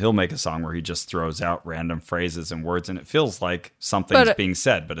 Because he'll make a song where he just throws out random phrases and words, and it feels like something's being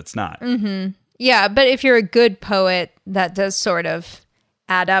said, but it's not. Yeah, but if you're a good poet, that does sort of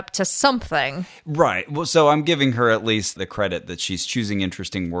add up to something. Right. Well, so I'm giving her at least the credit that she's choosing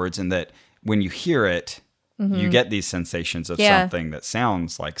interesting words, and that when you hear it, you get these sensations of something that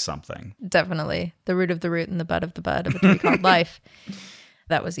sounds like something. Definitely. The root of the root and the bud of the bud of a tree called life.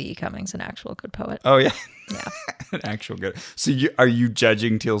 That was E.E. Cummings, an actual good poet. Oh, yeah. Yeah. An actual good. So are you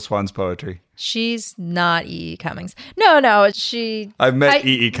judging Teal Swan's poetry? She's not E.E. Cummings. No, she... I've met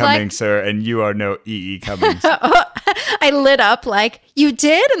E.E. Cummings, sir, and you are no E.E. Cummings. I lit up like, you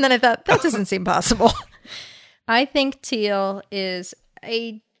did? And then I thought, that doesn't seem possible. I think Teal is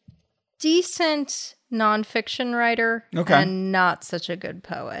a decent nonfiction writer and not such a good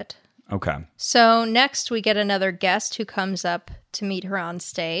poet. Okay. So next we get another guest who comes up to meet her on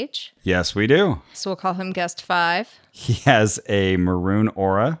stage. Yes, we do. So we'll call him guest 5. He has a maroon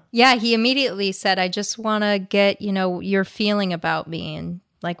aura. Yeah, he immediately said, I just want to get, your feeling about me and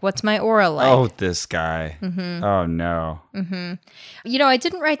like, what's my aura like? Oh, this guy. Oh, no. I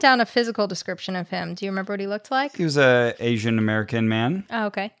didn't write down a physical description of him. Do you remember what he looked like? He was an Asian American man. Oh,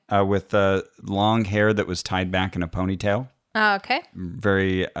 okay. With long hair that was tied back in a ponytail. Oh, okay.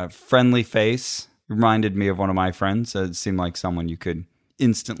 Very friendly face. Reminded me of one of my friends. It seemed like someone you could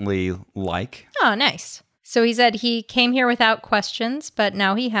instantly like. Oh, nice. So he said he came here without questions, but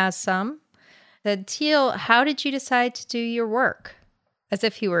now he has some. Said, Teal, how did you decide to do your work? As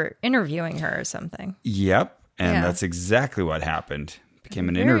if you were interviewing her or something. Yep. And that's exactly what happened. Became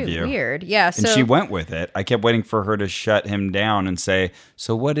an Very interview. Weird. Yeah. And she went with it. I kept waiting for her to shut him down and say,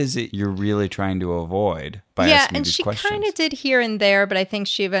 so what is it you're really trying to avoid by asking these questions? Yeah, and she kind of did here and there, but I think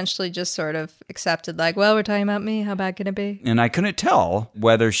she eventually just sort of accepted, like, well, we're talking about me. How bad can it be? And I couldn't tell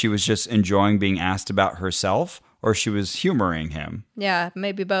whether she was just enjoying being asked about herself or she was humoring him. Yeah,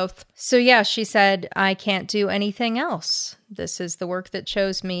 maybe both. So yeah, she said, I can't do anything else. This is the work that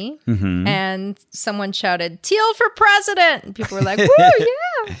chose me. And someone shouted, Teal for president! And people were like, woo,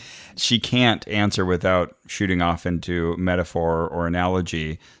 yeah! She can't answer without shooting off into metaphor or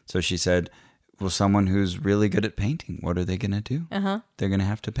analogy. So she said, well, someone who's really good at painting, what are they going to do? They're going to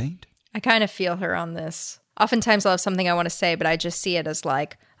have to paint. I kind of feel her on this. Oftentimes I'll have something I want to say, but I just see it as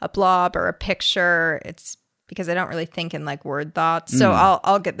like a blob or a picture. It's because I don't really think in like word thoughts. So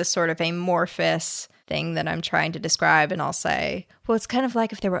I'll get this sort of amorphous thing that I'm trying to describe, and I'll say, well, it's kind of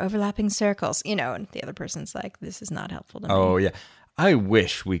like if there were overlapping circles, and the other person's like, this is not helpful to me. Oh, yeah. I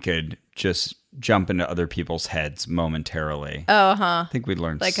wish we could just jump into other people's heads momentarily. Oh, huh. I think we'd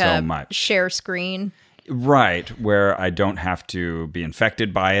learn like so much. Share screen. Right, where I don't have to be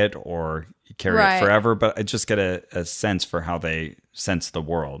infected by it or carry it forever, but I just get a sense for how they sense the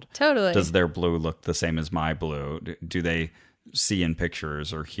world. Totally. Does their blue look the same as my blue? Do they see in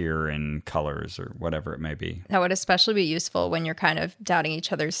pictures or hear in colors or whatever it may be? That would especially be useful when you're kind of doubting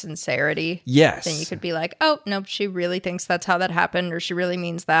each other's sincerity. Yes. Then you could be like, oh, nope, she really thinks that's how that happened, or she really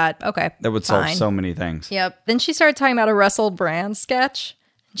means that. Okay, that would solve so many things. Yep. Then she started talking about a Russell Brand sketch.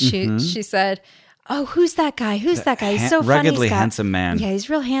 She said, oh, who's that guy? Who's that guy? He's so funny. Ruggedly handsome man. Yeah, he's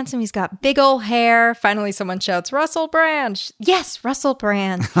real handsome. He's got big old hair. Finally, someone shouts, Russell Brand. Yes, Russell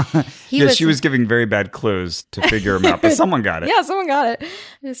Brand. She was giving very bad clues to figure him out, but someone got it. Yeah, someone got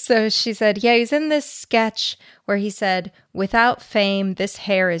it. So she said, yeah, he's in this sketch where he said, without fame, this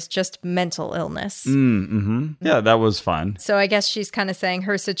hair is just mental illness. Yeah, that was fun. So I guess she's kind of saying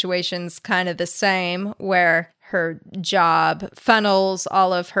her situation's kind of the same, where her job funnels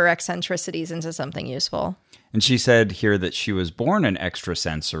all of her eccentricities into something useful. And she said here that she was born an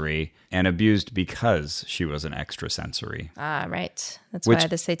extrasensory and abused because she was an extrasensory. Ah, right. That's why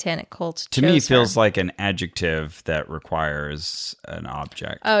the satanic cult to me feels like an adjective that requires an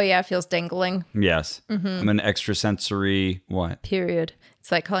object. Oh, yeah, it feels dangling. Yes. I'm an extrasensory what? Period.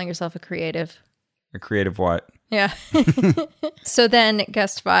 It's like calling yourself a creative. A creative what? Yeah. So then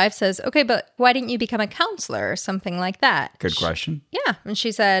guest 5 says, okay, but why didn't you become a counselor or something like that? Good question. Yeah. And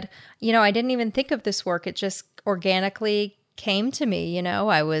she said, I didn't even think of this work. It just organically came to me.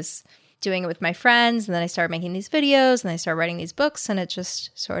 I was doing it with my friends, and then I started making these videos, and I started writing these books, and it just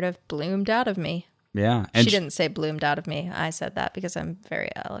sort of bloomed out of me. Yeah. And she didn't say bloomed out of me. I said that because I'm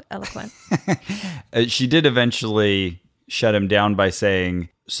very eloquent. She did eventually shut him down by saying,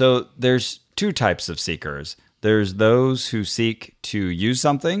 so there's two types of seekers. There's those who seek to use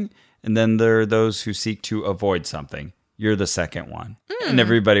something, and then there are those who seek to avoid something. You're the second one. And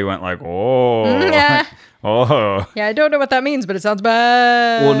everybody went like, oh. Yeah. Oh. Yeah, I don't know what that means, but it sounds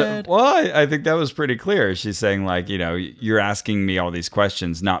bad. Well, I think that was pretty clear. She's saying, like, you're asking me all these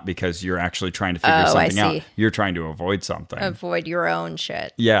questions not because you're actually trying to figure something out. You're trying to avoid something. Avoid your own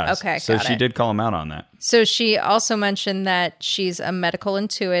shit. Yeah. Okay, so she did call him out on that. So she also mentioned that she's a medical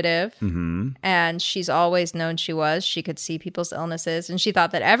intuitive, and she's always known she could see people's illnesses, and she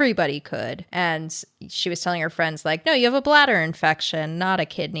thought that everybody could. And she was telling her friends, like, no, you have a bladder infection, not a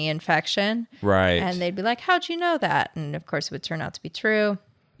kidney infection. Right. And they'd be like, how'd you know that? And of course, it would turn out to be true.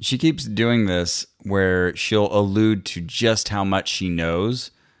 She keeps doing this where she'll allude to just how much she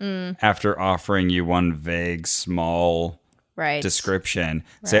knows after offering you one vague, small description.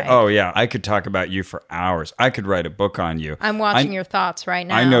 Say, oh, yeah, I could talk about you for hours. I could write a book on you. I'm watching your thoughts right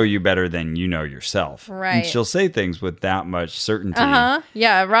now. I know you better than you know yourself. Right. And she'll say things with that much certainty.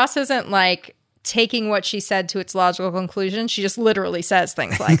 Yeah, Ross isn't like taking what she said to its logical conclusion. She just literally says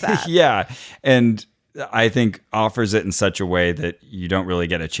things like that. Yeah. And I think offers it in such a way that you don't really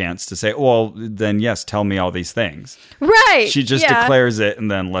get a chance to say, well, then yes, tell me all these things. Right. She just declares it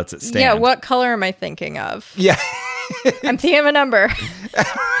and then lets it stand. Yeah, what color am I thinking of? Yeah. I'm thinking of a number.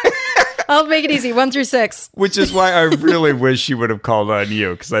 I'll make it easy, 1 through 6. Which is why I really wish she would have called on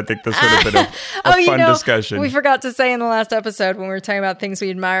you, because I think this would have been a fun discussion. We forgot to say in the last episode when we were talking about things we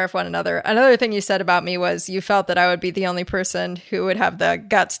admire of one another, another thing you said about me was you felt that I would be the only person who would have the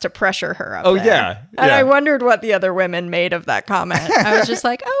guts to pressure her up there. Yeah. And I wondered what the other women made of that comment. I was just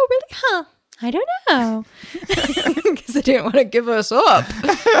like, oh, really? Huh. I don't know. Because I didn't want to give us up.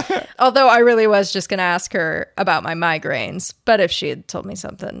 Although I really was just going to ask her about my migraines. But if she had told me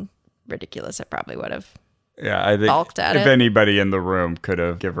something ridiculous, I probably would have I think balked at if it. anybody in the room could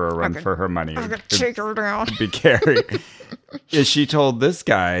have give her a run for her money, Take her down. it'd be Carrie. She told this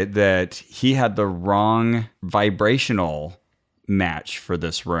guy that he had the wrong vibrational match for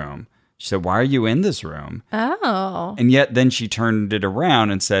this room. She said, why are you in this room? Oh. And yet then she turned it around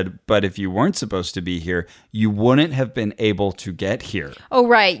and said, but if you weren't supposed to be here, you wouldn't have been able to get here. Oh,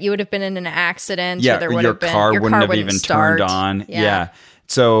 right. You would have been in an accident. Yeah, or there would your have been, car your wouldn't car have even start. turned on. Yeah.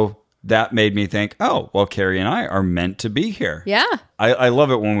 So that made me think, oh, well, Carrie and I are meant to be here. Yeah. I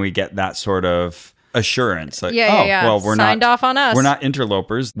love it when we get that sort of assurance. Like, well, we're signed off on us. We're not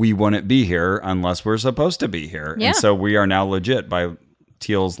interlopers. We wouldn't be here unless we're supposed to be here. Yeah. And so we are now legit by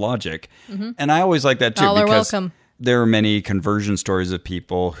Teal's logic. And I always like that too, All are because welcome. there are many conversion stories of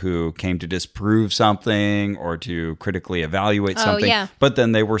people who came to disprove something or to critically evaluate something, but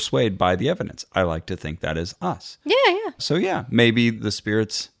then they were swayed by the evidence. I like to think that is us. Yeah. So maybe the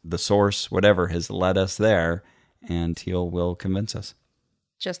spirits, the source, whatever has led us there, and Teal will convince us.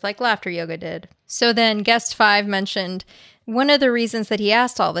 Just like laughter yoga did. So then guest 5 mentioned one of the reasons that he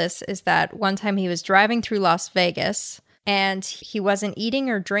asked all this is that one time he was driving through Las Vegas and he wasn't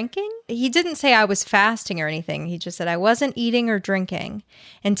eating or drinking. He didn't say I was fasting or anything. He just said I wasn't eating or drinking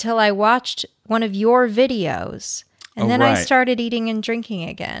until I watched one of your videos. And then I started eating and drinking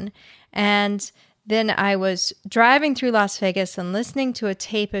again. And then I was driving through Las Vegas and listening to a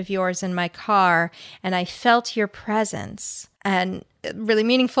tape of yours in my car, and I felt your presence. And really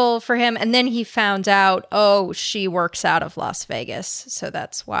meaningful for him. And then he found out, oh, she works out of Las Vegas. So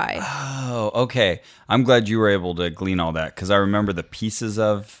that's why. Oh, okay. I'm glad you were able to glean all that, because I remember the pieces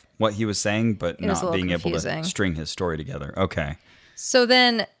of what he was saying, but not being able to string his story together. Okay. So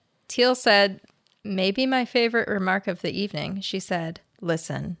then Teal said, maybe my favorite remark of the evening. She said,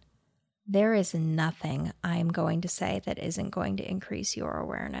 listen, there is nothing I'm going to say that isn't going to increase your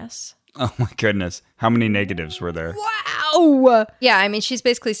awareness. Oh my goodness. How many negatives were there? Wow. Yeah, I mean, she's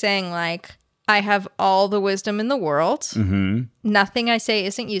basically saying, like, I have all the wisdom in the world. Mm-hmm. Nothing I say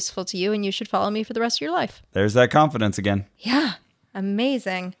isn't useful to you, and you should follow me for the rest of your life. There's that confidence again. Yeah.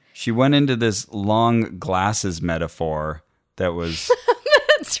 Amazing. She went into this long glasses metaphor that was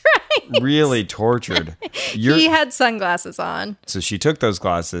That's right. really tortured. He had sunglasses on. So she took those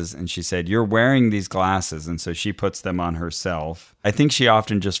glasses and she said, you're wearing these glasses. And so she puts them on herself. I think she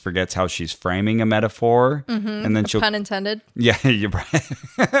often just forgets how she's framing a metaphor. Mm-hmm. And then she'll... Pun intended. Yeah, you're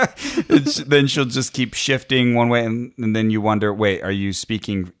right. Then she'll just keep shifting one way. And then you wonder, wait, are you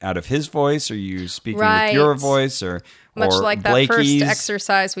speaking out of his voice? Are you speaking with your voice? Much like that Blakey's first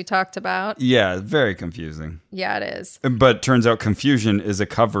exercise we talked about. Yeah, very confusing. Yeah, it is. But turns out confusion is a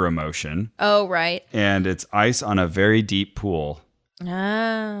cover emotion. Oh, right. And it's ice on a very deep pool.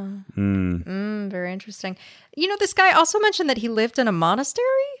 Oh. Very interesting. You know, this guy also mentioned that he lived in a monastery?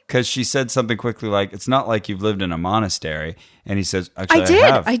 Because she said something quickly like, it's not like you've lived in a monastery. And he says, actually,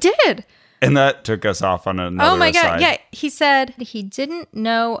 I did. And that took us off on another Oh my God. aside. Yeah. He said he didn't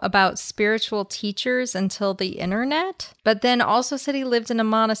know about spiritual teachers until the internet, but then also said he lived in a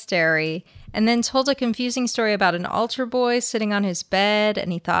monastery and then told a confusing story about an altar boy sitting on his bed.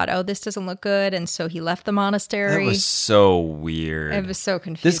 And he thought, oh, this doesn't look good. And so he left the monastery. That was so weird. It was so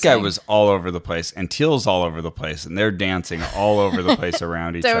confusing. This guy was all over the place, and Teal's all over the place, and they're dancing all over the place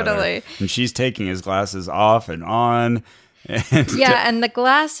around each other. Totally. And she's taking his glasses off and on. And Yeah, and the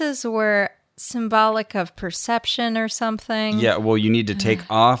glasses were symbolic of perception or something. yeah, well, you need to take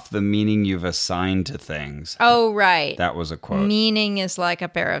off the meaning you've assigned to things. Oh, right. That was a quote. Meaning is like a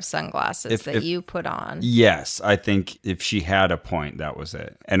pair of sunglasses If- that you put on. Yes, I think if she had a point, that was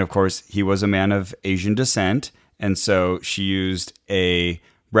it. And of course, he was a man of Asian descent, and so she used a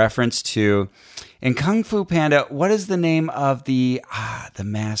reference to in Kung Fu Panda. What is the name of the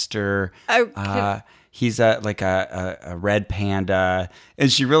master? He's like a red panda, and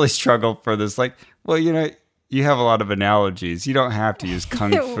she really struggled for this. Like, well, you know, you have a lot of analogies. You don't have to use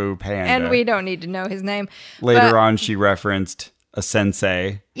Kung Fu Panda. And we don't need to know his name. Later But, on, she referenced a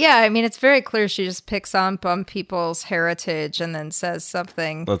sensei. yeah, I mean, it's very clear she just picks on people's heritage and then says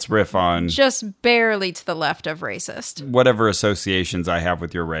something Let's riff on just barely to the left of racist. whatever associations I have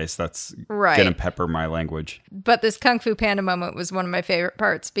with your race. That's Right. gonna pepper my language. But this Kung Fu Panda moment was one of my favorite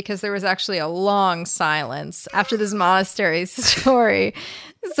parts because there was actually a long silence after this monastery story.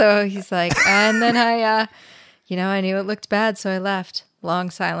 So he's like, and then I knew it looked bad, so I left. Long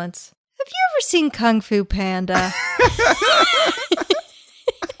silence. Have you ever seen Kung Fu Panda?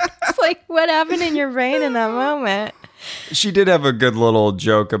 It's like, what happened in your brain in that moment? She did have a good little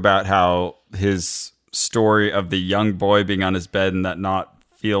joke about how his story of the young boy being on his bed and that not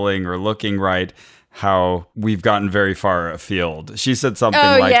feeling or looking right, how we've gotten very far afield. She said something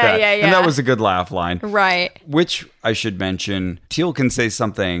like that. Yeah. And that was a good laugh line. Right. Which I should mention, Teal can say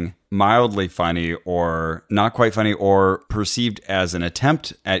something mildly funny or not quite funny or perceived as an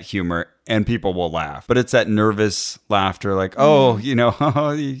attempt at humor, and people will laugh. But it's that nervous laughter like, oh, you know,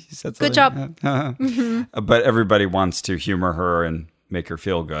 you said something. Good job. But everybody wants to humor her and make her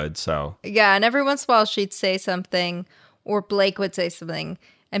feel good, so. Yeah, and every once in a while she'd say something, or Blake would say something,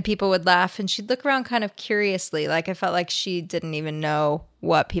 and people would laugh, and she'd look around kind of curiously. Like, I felt like she didn't even know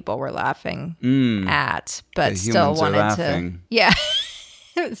what people were laughing at, but The still humans are wanted laughing. to. Yeah.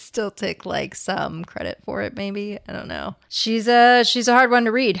 Still take like some credit for it, maybe. I don't know. She's a hard one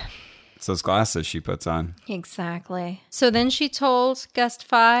to read. It's those glasses she puts on. Exactly. So then she told Gust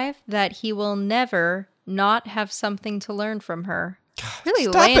 5 that he will never not have something to learn from her. Really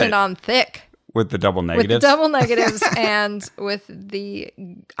stop laying it. it on thick. With the double With the negatives? double negatives and with the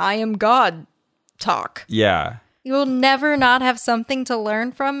I am God talk. Yeah. You will never not have something to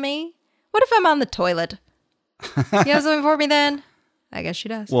learn from me? What if I'm on the toilet? You have something for me then? I guess she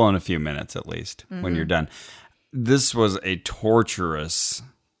does. Well, in a few minutes at least, when you're done. This was a torturous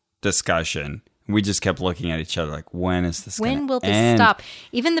discussion. We just kept looking at each other like, when is this When will this end? stop?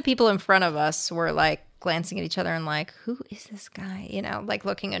 Even the people in front of us were like glancing at each other and like, who is this guy? You know, like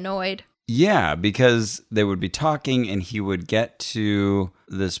looking annoyed. Yeah, because they would be talking and he would get to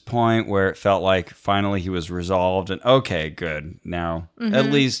this point where it felt like finally he was resolved and okay, good. Now, at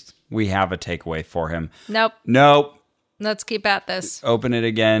least we have a takeaway for him. Nope. Let's keep at this. Open it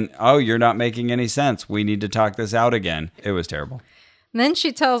again. Oh, you're not making any sense. We need to talk this out again. It was terrible. And then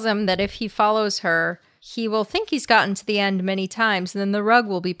she tells him that if he follows her, he will think he's gotten to the end many times and then the rug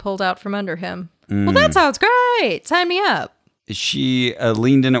will be pulled out from under him. Well, that sounds great. Sign me up. She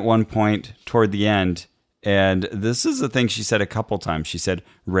leaned in at one point toward the end, and this is a thing she said a couple times. She said,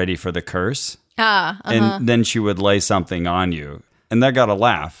 ready for the curse. And then she would lay something on you. And that got a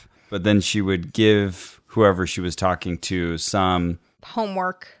laugh. But then she would give whoever she was talking to some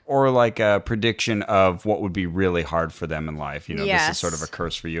Homework. or like a prediction of what would be really hard for them in life. You know, this Yes. is sort of a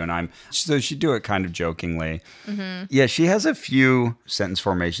curse for you. And so she'd do it kind of jokingly. Yeah, she has a few sentence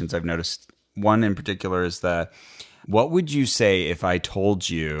formations I've noticed. One in particular is what would you say if I told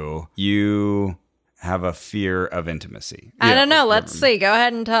you you have a fear of intimacy? I don't know. Let's see. Go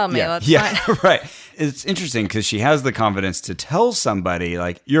ahead and tell me. Let's find. Right. It's interesting because she has the confidence to tell somebody,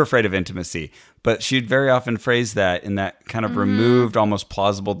 like, you're afraid of intimacy. But she'd very often phrase that in that kind of removed, almost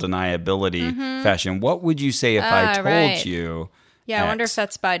plausible deniability fashion. What would you say if I told right. you? Yeah, I wonder if X?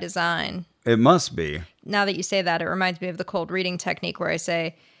 that's by design. It must be. Now that you say that, it reminds me of the cold reading technique where I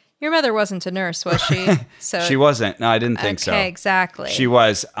say, Your mother wasn't a nurse, was she? So She wasn't. No, I didn't think so. Okay, exactly. She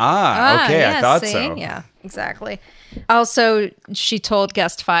was. Okay, yeah, I thought see? so. Yeah, exactly. Also, she told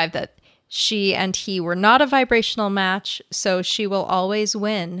guest 5 that she and he were not a vibrational match, so she will always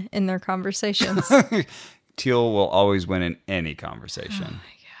win in their conversations. Teal will always win in any conversation.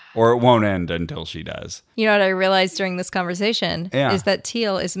 Or it won't end until she does. You know what I realized during this conversation? Yeah. Is that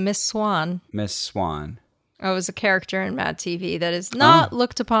Teal is Miss Swan. Miss Swan. Oh, it was a character in Mad TV that is not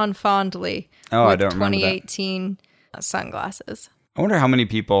looked upon fondly Oh, with I don't remember that. 2018 sunglasses. I wonder how many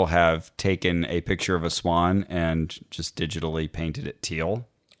people have taken a picture of a swan and just digitally painted it teal.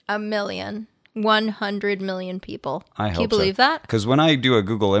 100 million people. I hope Can you believe that? Because when I do a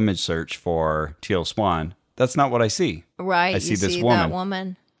Google image search for teal swan, that's not what I see. Right. I see you this see woman. that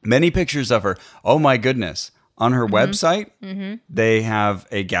woman. Many pictures of her. Oh my goodness. On her Mm-hmm. website, they have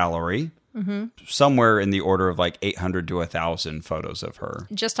a gallery. Somewhere in the order of like 800 to 1,000 photos of her.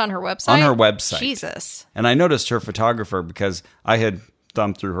 Just on her website? On her website. Jesus. And I noticed her photographer because I had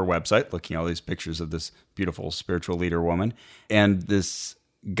thumbed through her website, looking at all these pictures of this beautiful spiritual leader woman. And this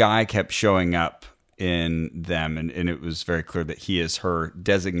guy kept showing up in them. And it was very clear that he is her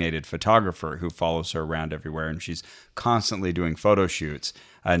designated photographer who follows her around everywhere. And she's constantly doing photo shoots.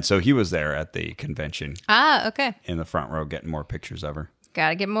 And so he was there at the convention Okay. in the front row getting more pictures of her.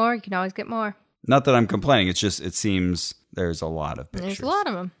 Gotta get more. You can always get more. Not that I'm complaining. It's just, it seems there's a lot of pictures. There's a lot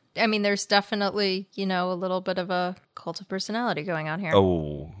of them. I mean, there's definitely, a little bit of a cult of personality going on here.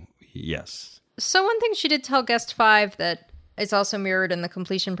 Oh, yes. So one thing she did tell guest 5 that is also mirrored in the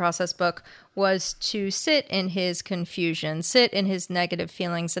completion process book was to sit in his confusion, sit in his negative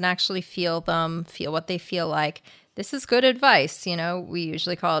feelings and actually feel them, feel what they feel like. This is good advice. We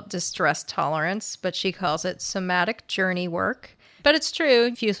usually call it distress tolerance, but she calls it somatic journey work. But it's true.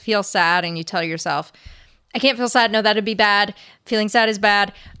 If you feel sad and you tell yourself, I can't feel sad. No, that'd be bad. Feeling sad is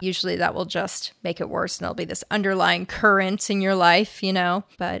bad. Usually that will just make it worse. And there'll be this underlying current in your life,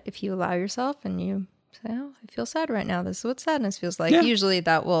 But if you allow yourself and you say, oh, I feel sad right now. This is what sadness feels like. Yeah. Usually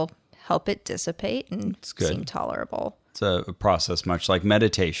that will help it dissipate and good. seem tolerable. It's a process much like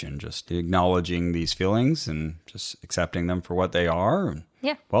meditation, just acknowledging these feelings and just accepting them for what they are. And,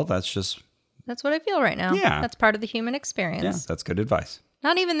 Yeah. well, that's what I feel right now. Yeah. That's part of the human experience. yeah, that's good advice.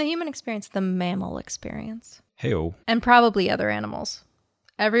 Not even the human experience, the mammal experience. Hey-o. And probably other animals.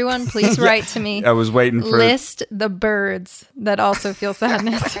 Everyone, please write to me. I was waiting for... List the birds that also feel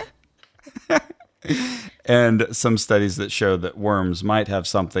sadness. And some studies that show that worms might have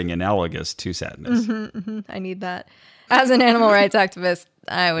something analogous to sadness. I need that. As an animal rights activist,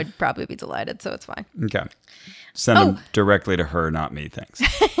 I would probably be delighted, so it's fine. Okay. Send them directly to her, not me, thanks.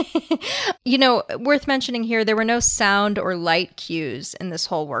 Worth mentioning here, there were no sound or light cues in this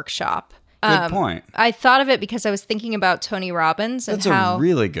whole workshop. Good point. I thought of it because I was thinking about Tony Robbins and That's how... a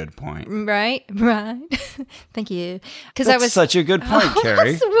really good point. Right. Thank you. Because That's such a good point,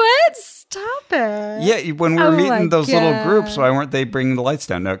 Carrie. What? Stop it. Yeah, when we were Oh my meeting those little God. groups, why weren't they bringing the lights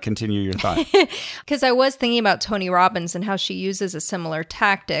down? No, continue your thought. Because I was thinking about Tony Robbins and how she uses a similar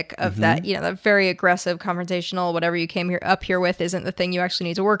tactic of that, that very aggressive, confrontational, whatever you came up here with isn't the thing you actually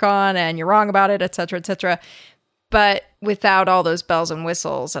need to work on and you're wrong about it, et cetera, but without all those bells and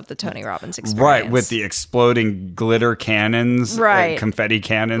whistles of the Tony Robbins experience. Right, with the exploding glitter cannons, Right. Confetti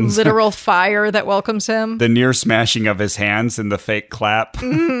cannons. Literal fire that welcomes him. The near smashing of his hands and the fake clap.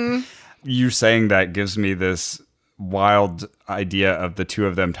 Mm-hmm. You saying that gives me this wild idea of the two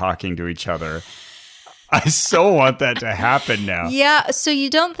of them talking to each other. I so want that to happen now. Yeah, so you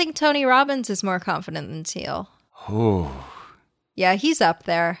don't think Tony Robbins is more confident than Teal? Ooh, Yeah, he's up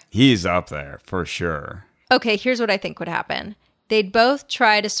there. he's up there for sure. Okay, here's what I think would happen. They'd both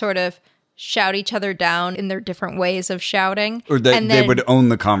try to sort of shout each other down in their different ways of shouting. Or they, and they then- would own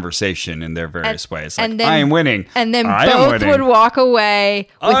the conversation in their various ways. Like, and then- I am winning. And then I am both winning. would walk away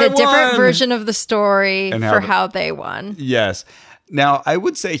with I a different won. version of the story And for how- how they won. Yes. Now, I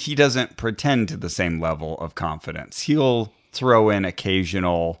would say he doesn't pretend to the same level of confidence. He'll throw in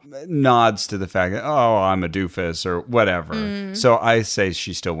occasional nods to the fact that, oh, I'm a doofus or whatever. So I say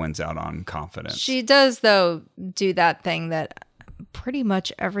she still wins out on confidence. She does, though, do that thing that pretty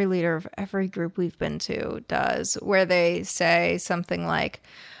much every leader of every group we've been to does, where they say something like,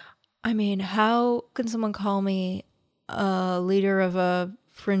 I mean, how can someone call me a leader of a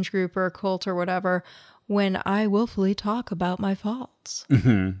fringe group or a cult or whatever when I willfully talk about my faults?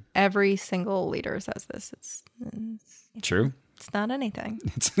 Mm-hmm. Every single leader says this. It's True. not anything.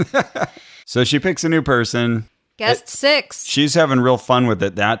 So she picks a new person. Guest 6. She's having real fun with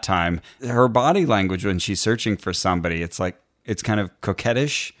it that time. Her body language when she's searching for somebody, it's like, It's kind of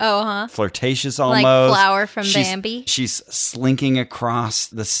coquettish. Oh, huh. Flirtatious almost. Like Flower from she's, Bambi. She's slinking across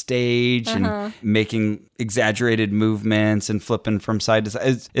the stage and making exaggerated movements and flipping from side to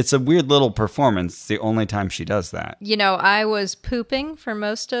side. It's a weird little performance. It's the only time she does that. You know, I was pooping for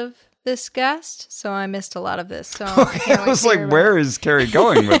most of this guest, so I missed a lot of this. So I was like, where is Carrie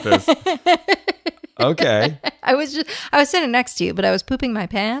going with this? Okay. I was sitting next to you, but I was pooping my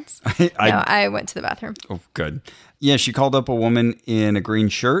pants. I went to the bathroom. Oh, good. Yeah, she called up a woman in a green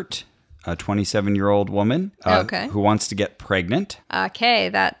shirt, a 27-year-old woman who wants to get pregnant. Okay,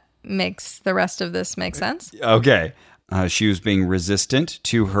 that makes the rest of this make sense. Okay. She was being resistant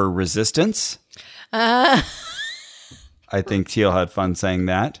to her resistance. I think Teal had fun saying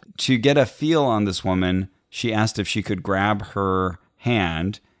that. To get a feel on this woman, she asked if she could grab her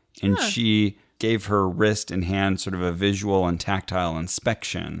hand, and she gave her wrist and hand sort of a visual and tactile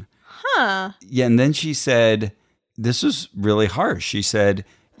inspection. Huh. Yeah, and then she said, this was really harsh. She said,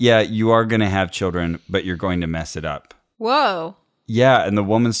 yeah, you are going to have children, but you're going to mess it up. Whoa. Yeah, and the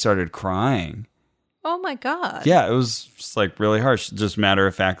woman started crying. Oh, my God. Yeah, it was just like really harsh. Just matter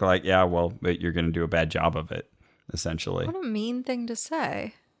of fact, like, yeah, well, but you're going to do a bad job of it, essentially. What a mean thing to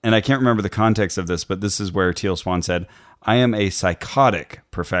say. And I can't remember the context of this, but this is where Teal Swan said, I am a psychotic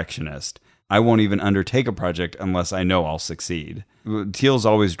perfectionist. I won't even undertake a project unless I know I'll succeed. Teal's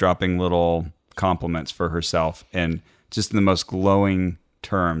always dropping little compliments for herself and just in the most glowing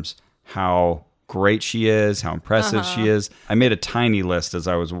terms, how great she is, how impressive she is. I made a tiny list as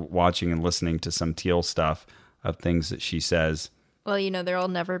I was watching and listening to some Teal stuff of things that she says. Well, you know, there will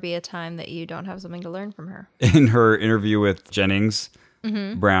never be a time that you don't have something to learn from her. In her interview with Jennings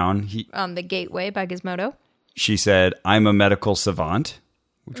Brown, on The Gateway by Gizmodo, she said, I'm a medical savant,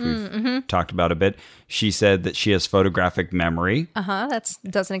 which we've talked about a bit. She said that she has photographic memory. That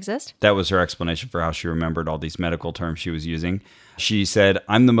doesn't exist. That was her explanation for how she remembered all these medical terms she was using. She said,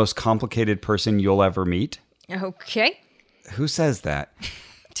 I'm the most complicated person you'll ever meet. Okay. Who says that?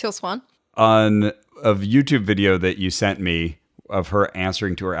 Teal Swan. On a YouTube video that you sent me of her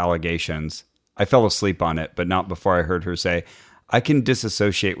answering to her allegations, I fell asleep on it, but not before I heard her say, I can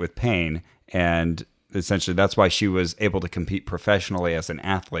disassociate with pain, and essentially that's why she was able to compete professionally as an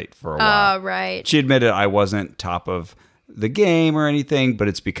athlete for a while. Right. She admitted I wasn't top of the game or anything, but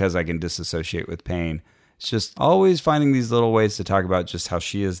it's because I can disassociate with pain. It's just always finding these little ways to talk about just how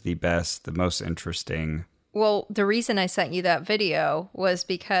she is the best, the most interesting. Well, the reason I sent you that video was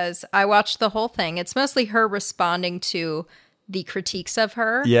because I watched the whole thing. It's mostly her responding to the critiques of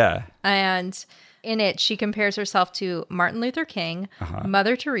her. Yeah. And in it, she compares herself to Martin Luther King,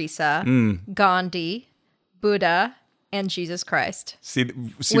 Mother Teresa, Gandhi, Buddha, and Jesus Christ. See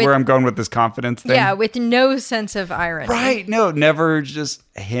where I'm going with this confidence thing? Yeah, with no sense of irony. Right. No, never just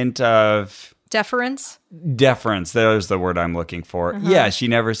a hint of Deference. There's the word I'm looking for. Yeah, she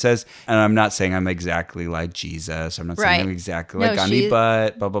never says, and I'm not saying I'm exactly like Jesus. I'm not saying I'm exactly like Gandhi,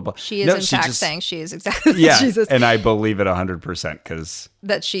 but blah, blah, blah. She is saying she is exactly like Jesus. And I believe it 100% because...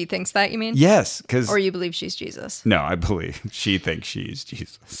 That she thinks that, you mean? Yes, because... Or you believe she's Jesus? No, I believe she thinks she's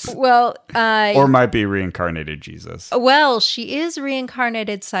Jesus. Well, or might be reincarnated Jesus. Well, she is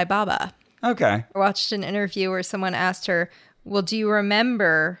reincarnated Sai Baba. Okay. I watched an interview where someone asked her, well, do you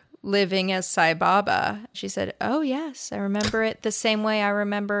remember living as Sai Baba? She said, oh, yes, I remember it the same way I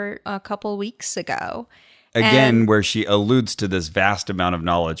remember a couple weeks ago. Again, where she alludes to this vast amount of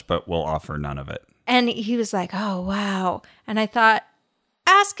knowledge, but will offer none of it. And he was like, oh, wow. And I thought,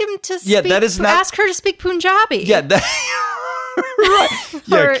 ask him to speak. Yeah, that is not... Ask her to speak Punjabi. Yeah, right.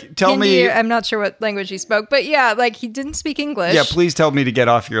 Yeah, tell me. I'm not sure what language he spoke, but yeah, like he didn't speak English. Yeah, please tell me to get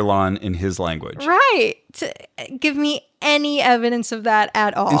off your lawn in his language. Right. Give me any evidence of that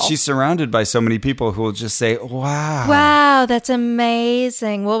at all. And she's surrounded by so many people who will just say, wow. Wow, that's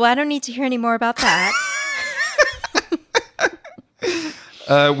amazing. Well, I don't need to hear any more about that.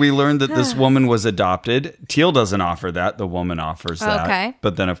 We learned that this woman was adopted. Teal doesn't offer that. The woman offers that. Okay.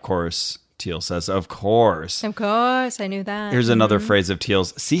 But then, of course, Teal says, of course. Of course, I knew that. Here's another phrase of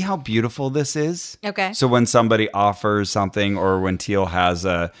Teal's. See how beautiful this is? Okay. So when somebody offers something or when Teal has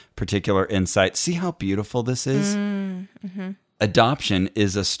a particular insight, see how beautiful this is? Adoption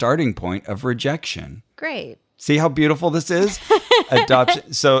is a starting point of rejection. Great. See how beautiful this is?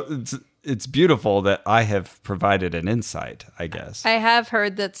 Adoption. So it's beautiful that I have provided an insight, I guess. I have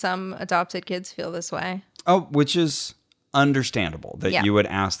heard that some adopted kids feel this way. Oh, which is understandable that you would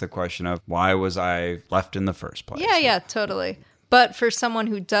ask the question of why was I left in the first place? Yeah, totally. But for someone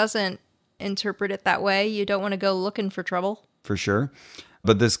who doesn't interpret it that way, you don't want to go looking for trouble. For sure.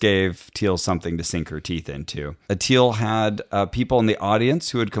 But this gave Teal something to sink her teeth into. Teal had people in the audience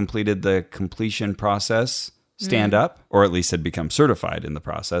who had completed the completion process stand up, or at least had become certified in the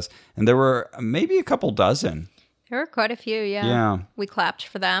process. And there were maybe a couple dozen. There were quite a few, yeah. Yeah. We clapped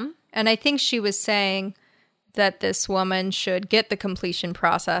for them. And I think she was saying that this woman should get the completion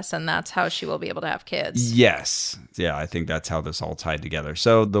process, and that's how she will be able to have kids. Yes. Yeah, I think that's how this all tied together.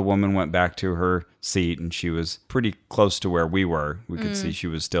 So the woman went back to her seat, and she was pretty close to where we were. We could see she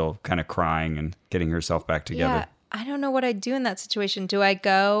was still kind of crying and getting herself back together. Yeah, I don't know what I'd do in that situation. Do I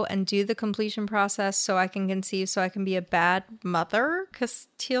go and do the completion process so I can conceive, so I can be a bad mother? Because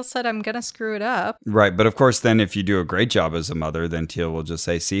Teal said I'm going to screw it up. Right. But of course, then if you do a great job as a mother, then Teal will just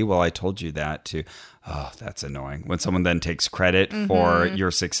say, see, well, I told you that too. Oh, that's annoying. When someone then takes credit for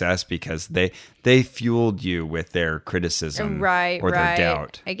your success because they fueled you with their criticism or their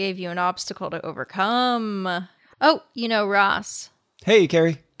doubt. I gave you an obstacle to overcome. Oh, Ross. Hey,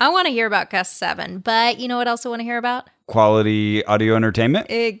 Carrie. I want to hear about Guest 7, but you know what else I want to hear about? Quality audio entertainment?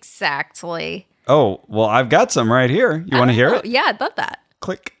 Exactly. Oh, well, I've got some right here. You want to hear it? Yeah, I'd love that.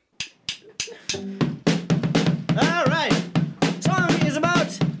 Click. All right. Song is about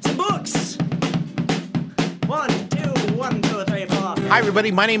some books. 1, 2, 1, 2, 3, 4. Hi,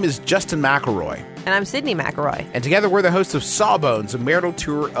 everybody. My name is Justin McElroy. And I'm Sydney McElroy. And together we're the hosts of Sawbones, a marital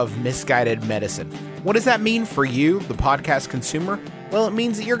tour of misguided medicine. What does that mean for you, the podcast consumer? Well, it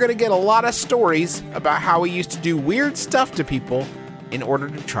means that you're going to get a lot of stories about how we used to do weird stuff to people in order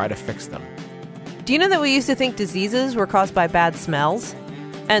to try to fix them. Do you know that we used to think diseases were caused by bad smells?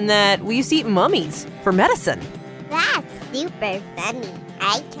 And that we used to eat mummies for medicine? That's super funny.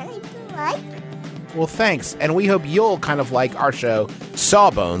 I kind of like it. Well, thanks, and we hope you'll kind of like our show,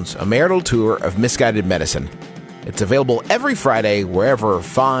 Sawbones, a marital tour of misguided medicine. It's available every Friday wherever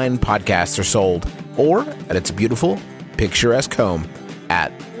fine podcasts are sold, or at its beautiful, picturesque home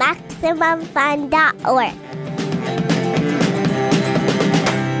at MaximumFun.org.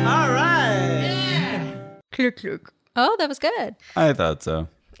 All right. Click, click. Oh, that was good. I thought so.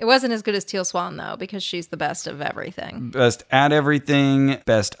 It wasn't as good as Teal Swan, though, because she's the best of everything. Best at everything,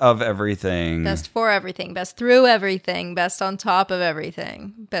 best of everything. Best for everything, best through everything, best on top of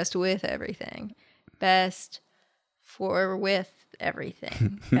everything, best with everything, best for with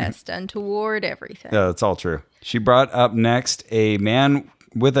everything, best and toward everything. Yeah, that's all true. She brought up next a man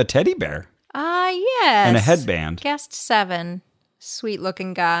with a teddy bear Yes. and a headband. Guest 7. Sweet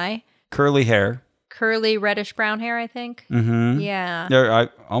looking guy. Curly hair. Curly reddish brown hair, I think. Mm-hmm. Yeah. They're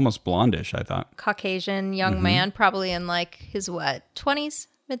almost blondish, I thought. Caucasian young man, probably in like his 20s?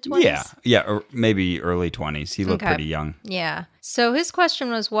 Mid-20s? Yeah, or maybe early 20s. He looked Okay. pretty young. Yeah. So his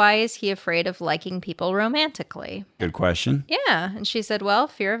question was, why is he afraid of liking people romantically? Good question. Yeah. And she said, well,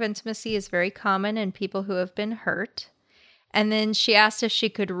 fear of intimacy is very common in people who have been hurt. And then she asked if she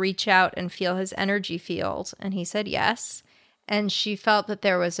could reach out and feel his energy field. And he said yes. And she felt that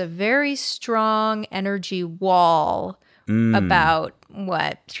there was a very strong energy wall about,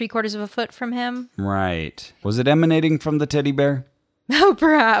 3/4 of a foot from him? Right. Was it emanating from the teddy bear? Oh,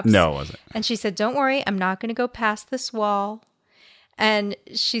 perhaps. No, it wasn't. And she said, don't worry, I'm not going to go past this wall. And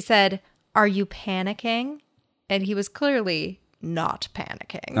she said, are you panicking? And he was clearly not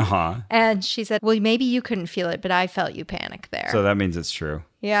panicking. Uh-huh. And she said, well, maybe you couldn't feel it, but I felt you panic there. So that means it's true.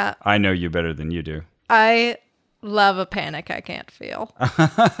 Yeah. I know you better than you do. I love a panic I can't feel.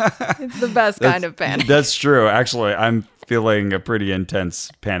 It's the best kind of panic. That's true. Actually, I'm feeling a pretty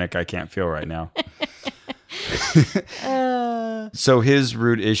intense panic I can't feel right now. So his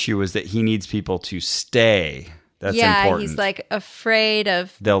root issue is that he needs people to stay. That's important. He's like afraid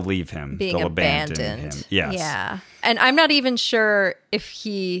of They'll leave him. being They'll abandoned. abandon him. Yes. Yeah. And I'm not even sure if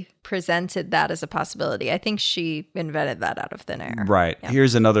he presented that as a possibility. I think she invented that out of thin air. Right. Yeah.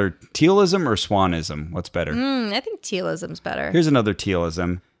 Here's another tealism or swanism. What's better? I think tealism's better. Here's another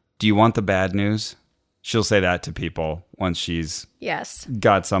tealism. Do you want the bad news? She'll say that to people once she's Yes.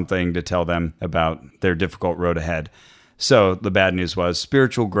 got something to tell them about their difficult road ahead. So the bad news was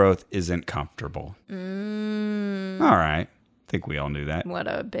spiritual growth isn't comfortable. All right. I think we all knew that. What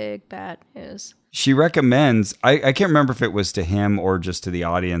a big bad news. She recommends, I can't remember if it was to him or just to the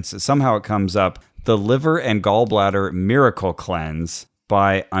audience. Somehow it comes up, The Liver and Gallbladder Miracle Cleanse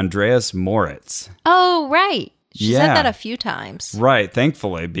by Andreas Moritz. Oh, right. She said Yeah. that a few times. Right,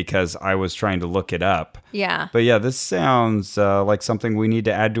 thankfully, because I was trying to look it up. Yeah. But yeah, this sounds like something we need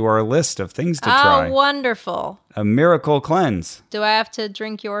to add to our list of things to try. Oh, wonderful. A miracle cleanse. Do I have to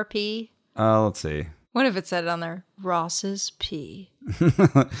drink your pee? Let's see. What if it said on there, Ross's pee?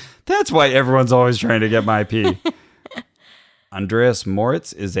 That's why everyone's always trying to get my pee. Andreas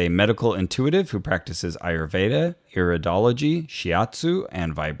Moritz is a medical intuitive who practices Ayurveda, iridology, shiatsu,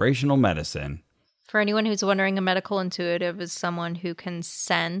 and vibrational medicine. For anyone who's wondering, a medical intuitive is someone who can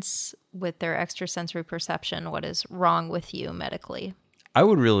sense with their extrasensory perception what is wrong with you medically. I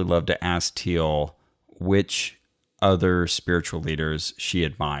would really love to ask Teal which other spiritual leaders she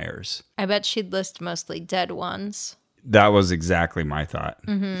admires. I bet she'd list mostly dead ones. That was exactly my thought.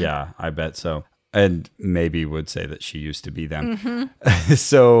 Yeah, I bet so. And maybe would say that she used to be them.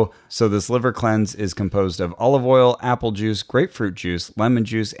 So this liver cleanse is composed of olive oil, apple juice, grapefruit juice, lemon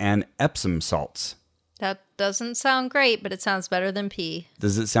juice, and Epsom salts. That doesn't sound great, but it sounds better than pee.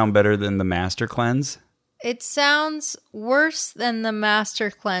 Does it sound better than the Master Cleanse? It sounds worse than the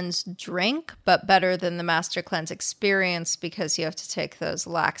Master Cleanse drink, but better than the Master Cleanse experience because you have to take those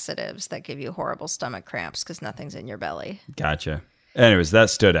laxatives that give you horrible stomach cramps because nothing's in your belly. Gotcha. Anyways,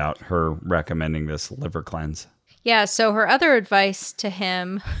 that stood out, her recommending this liver cleanse. Yeah, so her other advice to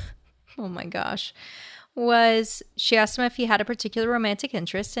him, oh my gosh, was she asked him if he had a particular romantic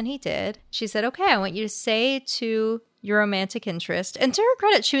interest, and he did. She said, okay, I want you to say to your romantic interest. And to her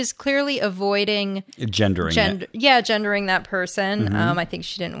credit, she was clearly avoiding Gendering it. Yeah, gendering that person. I think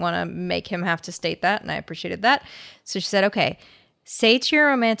she didn't want to make him have to state that, and I appreciated that. So she said, okay, say to your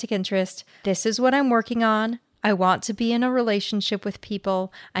romantic interest, this is what I'm working on. I want to be in a relationship with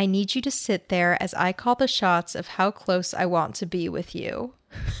people. I need you to sit there as I call the shots of how close I want to be with you.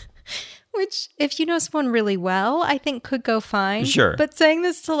 Which, if you know someone really well, I think could go fine. Sure. But saying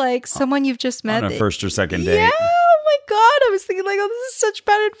this to like someone you've just met. On a first or second date. Yeah, oh my God. I was thinking like, oh, this is such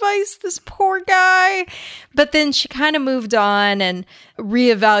bad advice, this poor guy. But then she kind of moved on and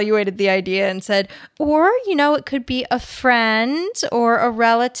reevaluated the idea and said, or, you know, it could be a friend or a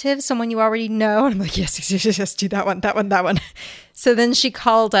relative, someone you already know. And I'm like, yes, do that one. So then she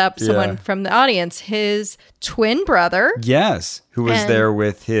called up someone from the audience, his twin brother. Yes, who was there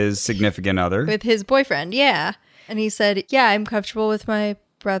with his significant other. With his boyfriend, yeah. And he said, yeah, I'm comfortable with my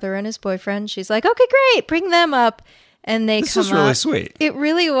brother and his boyfriend. She's like, okay, great, bring them up. And they This come is really up. sweet. It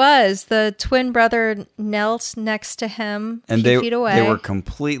really was. The twin brother knelt next to him And a few feet away. they were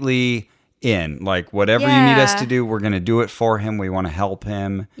completely in. Like, whatever you need us to do, we're going to do it for him. We want to help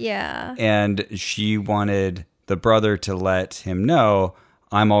him. Yeah. And she wanted the brother to let him know,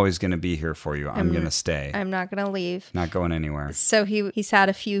 I'm always going to be here for you. I'm going to stay. I'm not going to leave. Not going anywhere. So he sat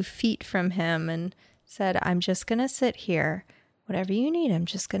a few feet from him and said, I'm just going to sit here. Whatever you need, I'm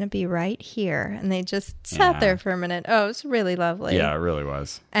just going to be right here. And they just sat there for a minute. Oh, it was really lovely. Yeah, it really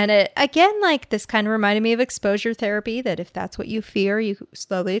was. And it, again, like this kind of reminded me of exposure therapy, that if that's what you fear, you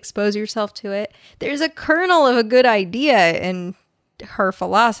slowly expose yourself to it. There's a kernel of a good idea in her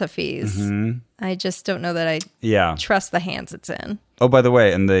philosophies. I just don't know that I trust the hands it's in. Oh, by the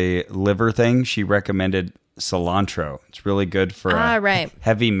way, in the liver thing, she recommended cilantro. It's really good for a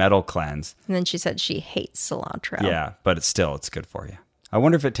heavy metal cleanse. And then she said she hates cilantro. Yeah, but it's good for you. I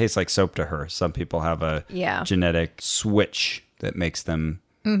wonder if it tastes like soap to her. Some people have a genetic switch that makes them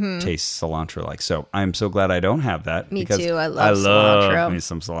taste cilantro like soap. I'm so glad I don't have that. Me too. I love cilantro. I love me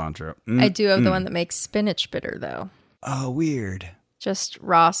some cilantro. I do have the one that makes spinach bitter, though. Oh, weird. Just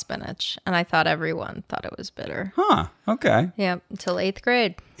raw spinach. And I thought everyone thought it was bitter. Huh. Okay. Yeah, until 8th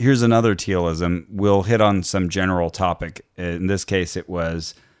grade. Here's another Tealism. We'll hit on some general topic. In this case, it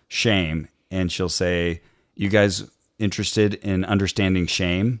was shame. And she'll say, you guys interested in understanding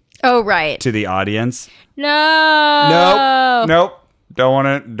shame? Oh, right. To the audience? No. Nope. Don't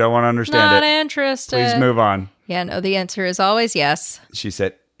want to understand Not it. interested. Please move on. Yeah, no, the answer is always yes. She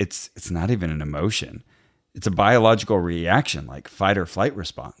said, it's not even an emotion. It's a biological reaction, like fight or flight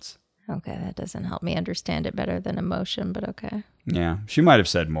response. Okay, that doesn't help me understand it better than emotion, but okay. Yeah, she might have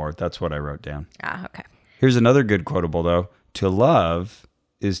said more. That's what I wrote down. Okay. Here's another good quotable, though. To love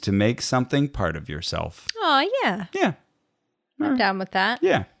is to make something part of yourself. Oh, yeah. Yeah. I'm down with that.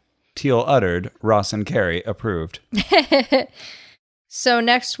 Yeah. Teal uttered, Ross and Carrie approved. So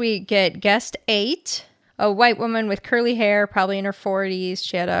next we get guest 8, a white woman with curly hair, probably in her 40s.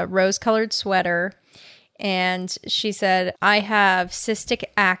 She had a rose-colored sweater. And she said, I have cystic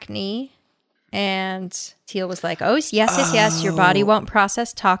acne. And Teal was like, oh, yes. Your body won't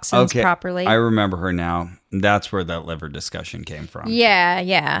process toxins properly. I remember her now. That's where that liver discussion came from.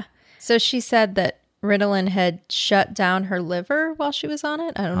 Yeah. So she said that Ritalin had shut down her liver while she was on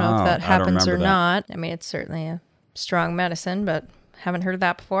it. I don't know if that happens or not. I mean, it's certainly a strong medicine, but haven't heard of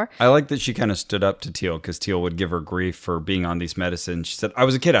that before. I like that she kind of stood up to Teal because Teal would give her grief for being on these medicines. She said, I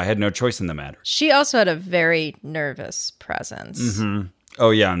was a kid. I had no choice in the matter. She also had a very nervous presence. Mm-hmm. Oh,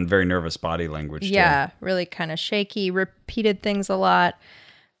 yeah, and very nervous body language, too. Yeah, really kind of shaky, repeated things a lot.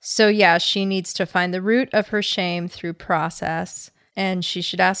 So, yeah, she needs to find the root of her shame through process. And she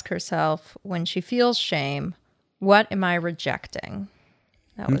should ask herself, when she feels shame, what am I rejecting?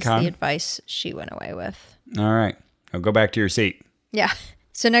 That was Okay. the advice she went away with. All right. Now go back to your seat. Yeah.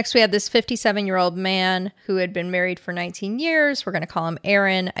 So next we had this 57-year-old man who had been married for 19 years. We're going to call him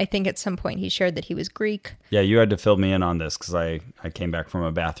Aaron. I think at some point he shared that he was Greek. Yeah, you had to fill me in on this because I came back from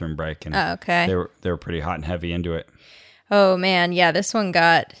a bathroom break and Oh, okay. they were pretty hot and heavy into it. Oh, man. Yeah, this one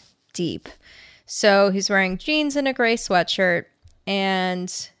got deep. So he's wearing jeans and a gray sweatshirt,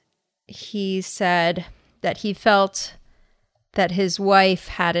 and he said that he felt that his wife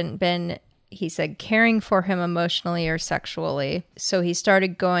hadn't been, he said, caring for him emotionally or sexually. So he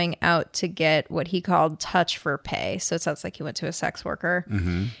started going out to get what he called touch for pay. So it sounds like he went to a sex worker.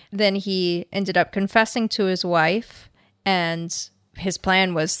 Then he ended up confessing to his wife, and his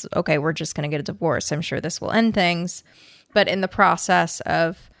plan was, okay, we're just going to get a divorce. I'm sure this will end things. But in the process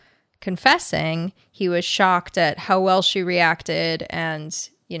of confessing, he was shocked at how well she reacted and,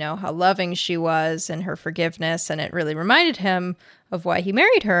 you know, how loving she was and her forgiveness. And it really reminded him of why he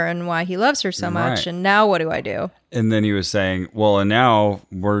married her and why he loves her so much. Right. And now what do I do? And then he was saying, well, and now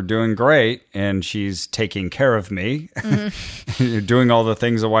we're doing great and she's taking care of me, doing all the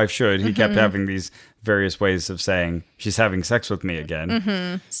things a wife should. He kept having these various ways of saying she's having sex with me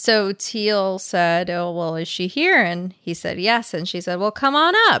again. So Teal said, oh, well, is she here? And he said, yes. And she said, well, come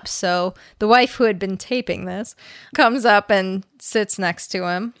on up. So the wife who had been taping this comes up and sits next to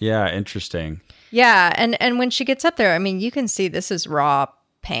him. Yeah, interesting. Yeah. And when she gets up there, I mean, you can see this is raw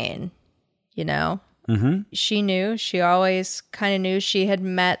pain, you know? Mm-hmm. She always kind of knew she had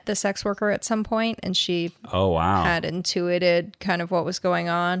met the sex worker at some point, and she Oh, wow. had intuited kind of what was going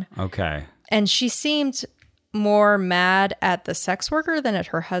on. Okay. And she seemed more mad at the sex worker than at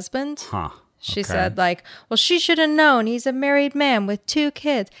her husband. Huh. She Okay. said, like, well, she should have known he's a married man with 2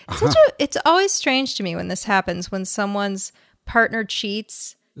 kids. It's always strange to me when this happens, when someone's partner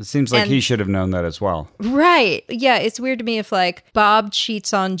cheats. It seems like And- he should have known that as well. Right. Yeah, it's weird to me if, like, Bob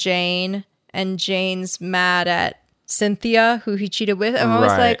cheats on Jane and Jane's mad at Cynthia, who he cheated with. I'm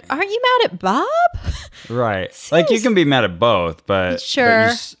always Right. like, aren't you mad at Bob? Right. Like you can be mad at both, but Sure.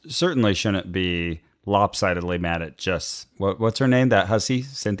 but you certainly shouldn't be lopsidedly mad at just what's her name? That hussy,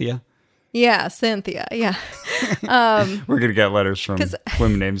 Cynthia? Yeah, Cynthia. Yeah. We're gonna get letters from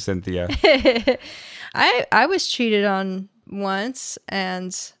women named Cynthia. I was cheated on once,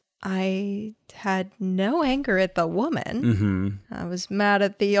 and I had no anger at the woman. Mm-hmm. I was mad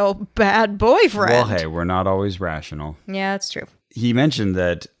at the old bad boyfriend. Well, hey, we're not always rational. Yeah, it's true. He mentioned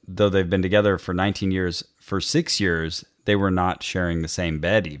that though they've been together for 19 years, for 6 years, they were not sharing the same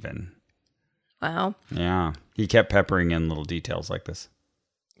bed even. Wow. Yeah. He kept peppering in little details like this.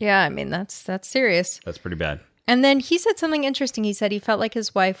 Yeah, I mean, that's serious. That's pretty bad. And then he said something interesting. He said he felt like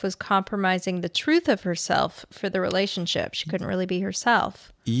his wife was compromising the truth of herself for the relationship. She couldn't really be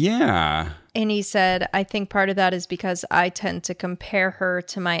herself. Yeah. And he said, I think part of that is because I tend to compare her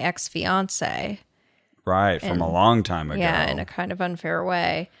to my ex-fiance. Right. From a long time ago. Yeah, in a kind of unfair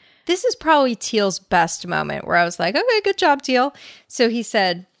way. This is probably Teal's best moment where I was like, okay, good job, Teal. So he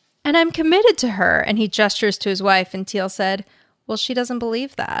said, and I'm committed to her. And he gestures to his wife, and Teal said, well, she doesn't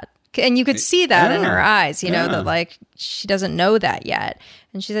believe that. And you could see that in her eyes, you know, that like she doesn't know that yet.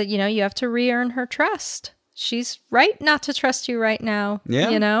 And she said, you know, you have to re-earn her trust. She's right not to trust you right now,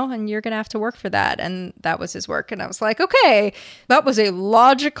 you know, and you're going to have to work for that. And that was his work. And I was like, okay, that was a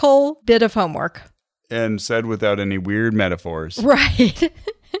logical bit of homework. And said without any weird metaphors. Right.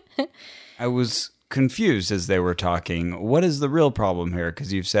 I was confused as they were talking. What is the real problem here?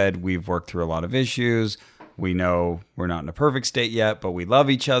 Because you've said we've worked through a lot of issues. We know we're not in a perfect state yet, but we love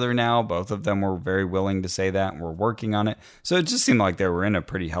each other now. Both of them were very willing to say that, and we're working on it. So it just seemed like they were in a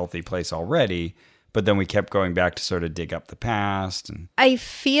pretty healthy place already. But then we kept going back to sort of dig up the past. And I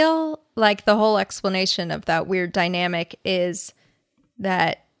feel like the whole explanation of that weird dynamic is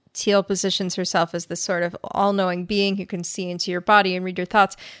that Teal positions herself as this sort of all-knowing being who can see into your body and read your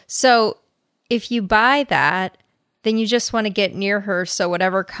thoughts. So if you buy that, then you just want to get near her so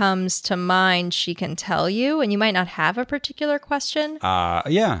whatever comes to mind, she can tell you. And you might not have a particular question.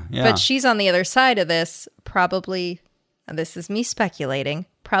 yeah. But she's on the other side of this, probably, and this is me speculating,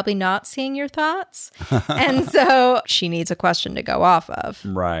 probably not seeing your thoughts. And so she needs a question to go off of.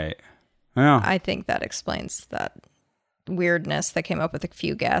 Right. Yeah. I think that explains that weirdness that came up with a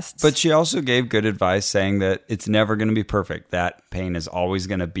few guests. But she also gave good advice saying that it's never going to be perfect. That pain is always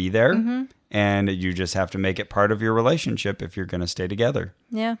going to be there. Mm-hmm. And you just have to make it part of your relationship if you're going to stay together.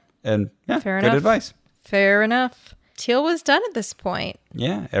 Yeah. And yeah, Fair good enough. advice. Fair enough. Teal was done at this point.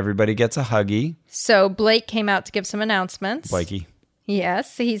 Yeah, everybody gets a huggy. So Blake came out to give some announcements. Blakey.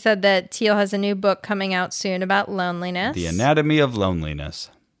 Yes. He said that Teal has a new book coming out soon about loneliness. The Anatomy of Loneliness.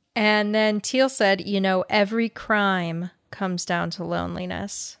 And then Teal said, you know, every crime comes down to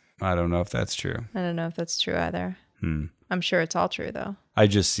loneliness. I don't know if that's true. I don't know if that's true either. I'm sure it's all true, though. I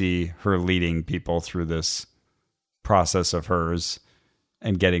just see her leading people through this process of hers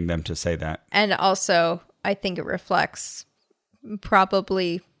and getting them to say that. And also, I think it reflects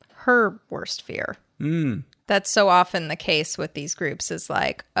probably her worst fear. That's so often the case with these groups is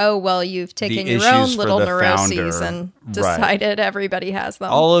like, oh, well, you've taken your own issues for little the neuroses founder. and decided everybody has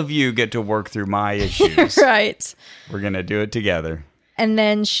them. All of you get to work through my issues. Right. We're going to do it together. And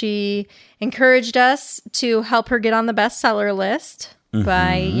then she encouraged us to help her get on the bestseller list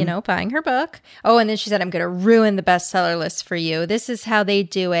by, buying her book. Oh, and then she said, I'm going to ruin the bestseller list for you. This is how they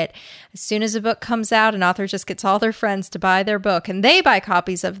do it. As soon as a book comes out, an author just gets all their friends to buy their book, and they buy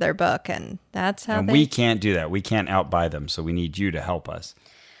copies of their book. And that's how we can't do that. We can't outbuy them. So we need you to help us.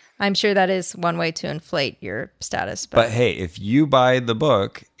 I'm sure that is one way to inflate your status. But hey, if you buy the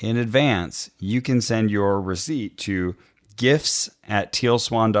book in advance, you can send your receipt to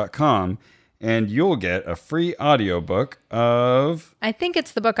gifts@tealswan.com and you'll get a free audiobook of... I think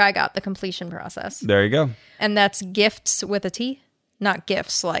it's the book I got, The Completion Process. There you go. And that's gifts with a T, not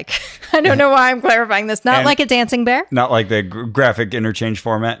gifts. Like, I don't know why I'm clarifying this. Not And like a dancing bear. Not like the graphic interchange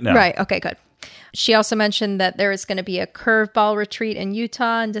format. No. Right. Okay, good. She also mentioned that there is going to be a curveball retreat in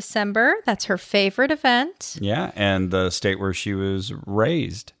Utah in December. That's her favorite event. Yeah, and the state where she was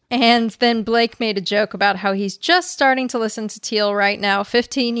raised. And then Blake made a joke about how he's just starting to listen to Teal right now,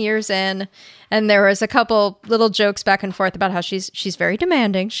 15 years in. And there was a couple little jokes back and forth about how she's very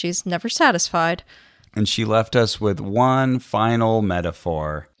demanding. She's never satisfied. And she left us with one final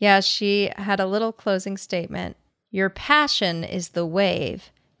metaphor. Yeah, she had a little closing statement. Your passion is the wave.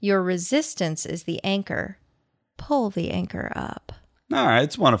 Your resistance is the anchor. Pull the anchor up. All right,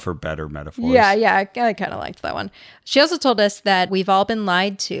 it's one of her better metaphors. Yeah, I kind of liked that one. She also told us that we've all been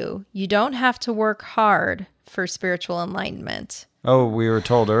lied to. You don't have to work hard for spiritual enlightenment. Oh, we were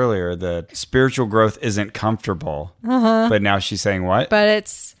told earlier that spiritual growth isn't comfortable. But now she's saying what?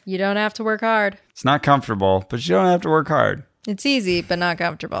 But you don't have to work hard. It's not comfortable, but you don't have to work hard. It's easy, but not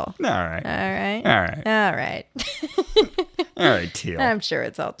comfortable. All right. All right. All right. All right. All right, Teal. I'm sure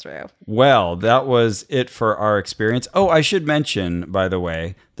it's all true. Well, that was it for our experience. Oh, I should mention, by the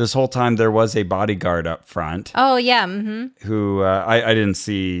way, this whole time there was a bodyguard up front Oh, yeah. Mm-hmm. who I didn't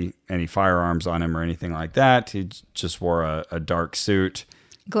see any firearms on him or anything like that. He just wore a dark suit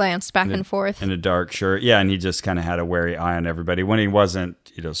Glanced back and forth. and a dark shirt. Yeah, and he just kind of had a wary eye on everybody when he wasn't,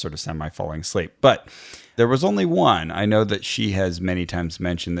 sort of semi-falling asleep. But there was only one. I know that she has many times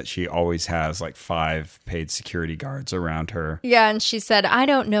mentioned that she always has like 5 paid security guards around her. Yeah, and she said, I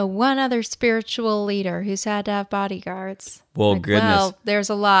don't know one other spiritual leader who's had to have bodyguards. Well, goodness. Well, there's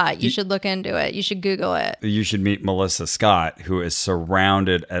a lot. You should look into it. You should Google it. You should meet Melissa Scott, who is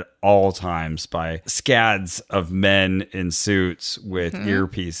surrounded at all times by scads of men in suits with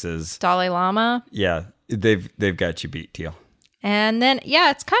earpieces. Dalai Lama. Yeah, they've got you beat, Teal. And then, yeah,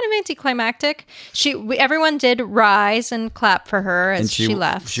 it's kind of anticlimactic. Everyone did rise and clap for her as she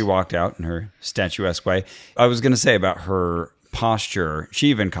left. She walked out in her statuesque way. I was going to say about her posture, she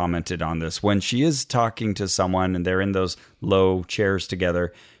even commented on this. When she is talking to someone and they're in those low chairs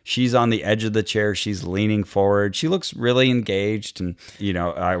together, she's on the edge of the chair. She's leaning forward. She looks really engaged. And,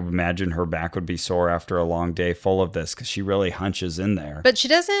 I imagine her back would be sore after a long day full of this because she really hunches in there. But she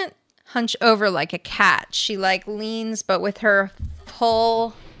doesn't hunch over like a cat. She leans, but with her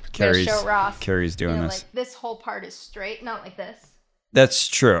full Carrie's doing this. Like this whole part is straight, not like this. That's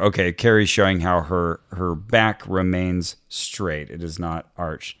true. Okay, Carrie's showing how her back remains straight. It is not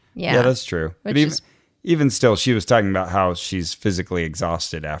arched. Yeah, that's true. But even still, she was talking about how she's physically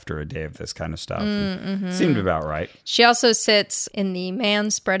exhausted after a day of this kind of stuff. Seemed about right. She also sits in the man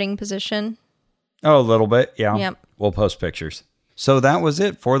spreading position. Oh, a little bit, yeah. Yep. We'll post pictures. So that was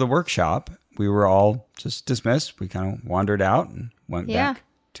it for the workshop. We were all just dismissed. We kind of wandered out and went back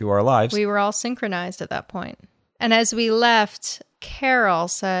to our lives. We were all synchronized at that point. And as we left, Carol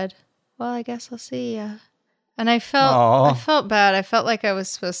said, well, I guess I'll see ya. And I felt bad. I felt like I was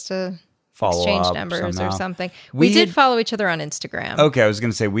supposed to exchange numbers or something. We did follow each other on Instagram. Okay, I was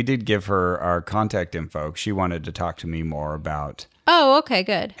going to say, we did give her our contact info. She wanted to talk to me more about Oh, okay,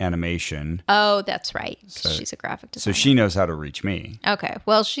 good. animation. Oh, that's right. She's a graphic designer. So she knows how to reach me. Okay,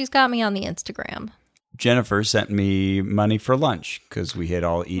 well, she's got me on the Instagram. Jennifer sent me money for lunch because we had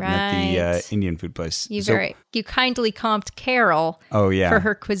all eaten at the Indian food place. You kindly comped Carol for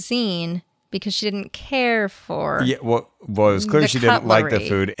her cuisine because she didn't care for it was clear she didn't like the cutlery.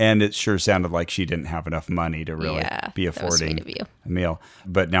 food, and it sure sounded like she didn't have enough money to really be affording that was sweet of you. a meal.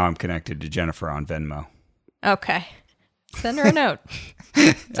 But now I'm connected to Jennifer on Venmo. Okay. Send her a note.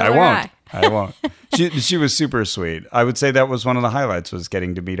 I her won't. hi. I won't. She was super sweet. I would say that was one of the highlights, was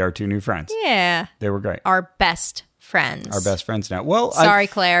getting to meet our 2 new friends. Yeah. They were great. Our best friends. Our best friends now. Well, Sorry,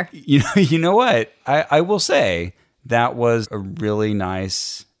 Claire. You know what? I will say that was a really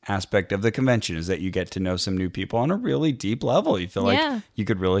nice aspect of the convention, is that you get to know some new people on a really deep level. You feel Yeah. like you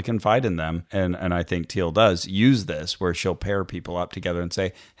could really confide in them. And I think Teal does use this, where she'll pair people up together and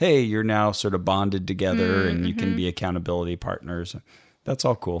say, hey, you're now sort of bonded together and you can be accountability partners. That's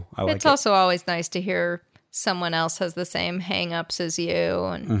all cool. I like It's it. also always nice to hear someone else has the same hang-ups as you.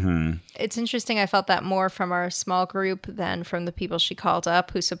 And it's interesting. I felt that more from our small group than from the people she called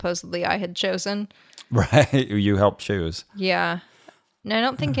up, who supposedly I had chosen. Right. You helped choose. Yeah. And I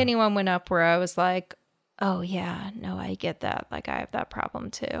don't think anyone went up where I was like, oh, yeah, no, I get that. Like, I have that problem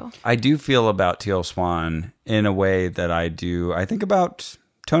too. I do feel about Teal Swan in a way that I think about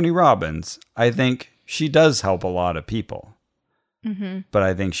Tony Robbins. I think she does help a lot of people. But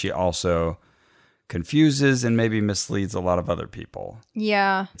I think she also confuses and maybe misleads a lot of other people.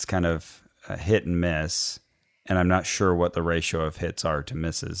 Yeah. It's kind of a hit and miss. And I'm not sure what the ratio of hits are to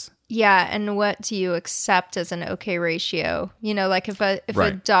misses. Yeah, and what do you accept as an okay ratio? You know, like if a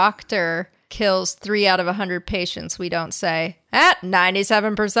Right. doctor kills 3 out of 100 patients, we don't say,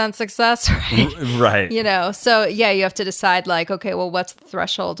 97% success rate. Right. You know, so yeah, you have to decide like, okay, well, what's the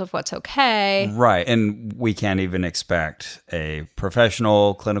threshold of what's okay? Right. And we can't even expect a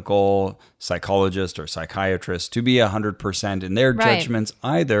professional clinical psychologist or psychiatrist to be 100% in their Right. judgments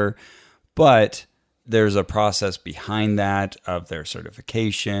either. But there's a process behind that of their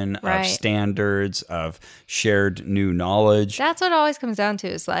certification, of Right. standards, of shared new knowledge. That's what it always comes down to,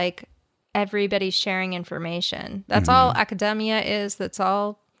 is like everybody's sharing information. That's all academia is. That's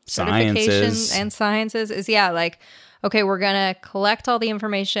all certification Sciences. and sciences is. Yeah, like, okay, we're going to collect all the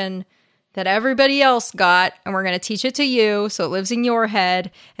information that everybody else got, and we're going to teach it to you so it lives in your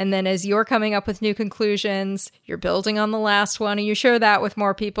head. And then as you're coming up with new conclusions, you're building on the last one, and you share that with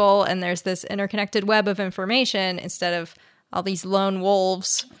more people. And there's this interconnected web of information instead of all these lone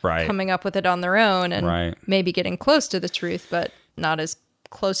wolves Right. coming up with it on their own and Right. maybe getting close to the truth, but not as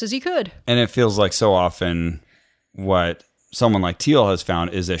close as you could. And it feels like so often what someone like Teal has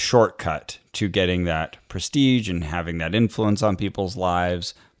found is a shortcut to getting that prestige and having that influence on people's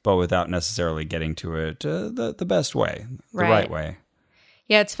lives, but without necessarily getting to it the best way, the right way.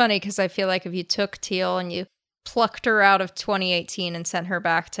 Yeah, it's funny because I feel like if you took Teal and you plucked her out of 2018 and sent her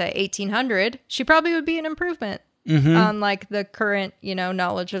back to 1800, she probably would be an improvement on like the current,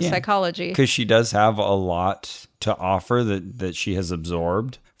 knowledge of psychology. Because she does have a lot to offer that she has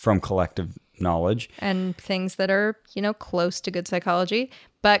absorbed from collective knowledge. And things that are, close to good psychology.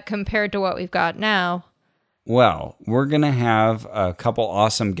 But compared to what we've got now, Well, we're going to have a couple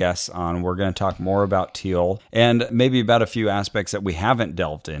awesome guests on. We're going to talk more about Teal and maybe about a few aspects that we haven't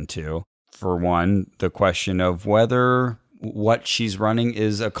delved into. For one, the question of whether what she's running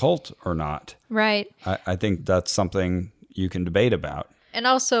is a cult or not. right. I think that's something you can debate about. And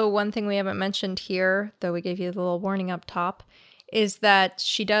also, one thing we haven't mentioned here, though we gave you the little warning up top, is that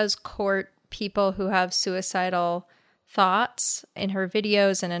she does court people who have suicidal thoughts in her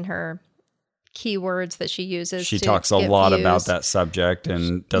videos and in her keywords that she uses. She to talks a get lot views. about that subject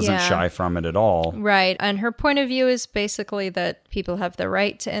and doesn't Yeah. shy from it at all. Right. And her point of view is basically that people have the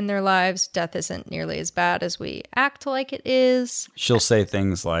right to end their lives. Death isn't nearly as bad as we act like it is. She'll say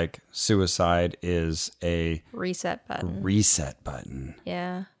things like suicide is a Reset button. reset button.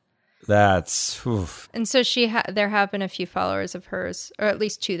 Yeah. That's oof. And so there have been a few followers of hers, or at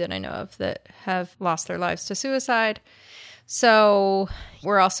least 2 that I know of, that have lost their lives to suicide. So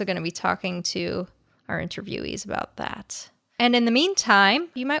we're also going to be talking to our interviewees about that. And in the meantime,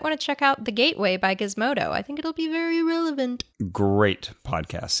 you might want to check out The Gateway by Gizmodo. I think it'll be very relevant. Great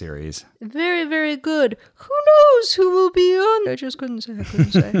podcast series. Very, very good. Who knows who will be on? I just couldn't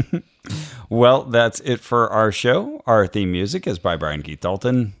say. Well, that's it for our show. Our theme music is by Brian Keith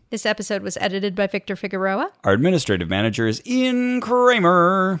Dalton. This episode was edited by Victor Figueroa. Our administrative manager is Ian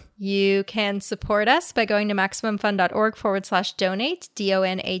Kramer. You can support us by going to MaximumFun.org/donate,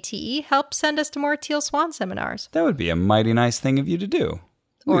 DONATE. Help send us to more Teal Swan seminars That would be a mighty nice thing of you to do.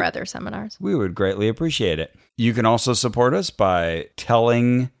 or other seminars. We would greatly appreciate it. You can also support us by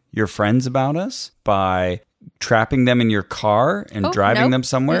telling your friends about us, by trapping them in your car and driving nope. them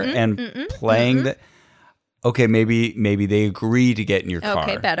somewhere and playing the... Okay, maybe they agree to get in your car.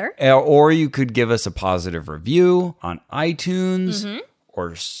 Okay, better. Or you could give us a positive review on iTunes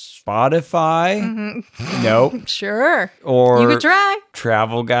or Spotify. Nope. Sure. Or You could try.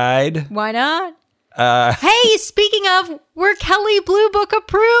 Travel Guide. Why not? Hey, speaking of, we're Kelly Blue Book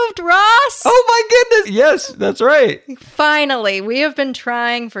approved, Ross. Oh my goodness. Yes, that's right. Finally, we have been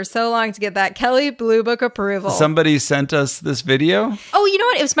trying for so long to get that Kelly Blue Book approval. Somebody sent us this video. Oh, you know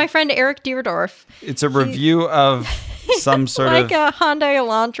what? It was my friend Eric Deerdorf. It's a review of some sort like of... a Hyundai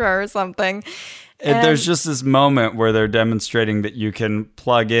Elantra or something. And there's just this moment where they're demonstrating that you can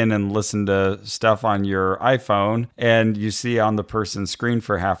plug in and listen to stuff on your iPhone, and you see on the person's screen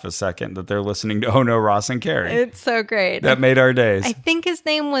for half a second that they're listening to Oh No, Ross and Carrie. It's so great. That made our days. I think his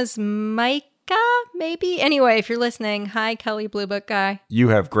name was Micah, maybe? Anyway, if you're listening, hi, Kelly Blue Book guy. You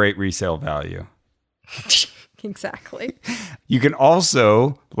have great resale value. Exactly. You can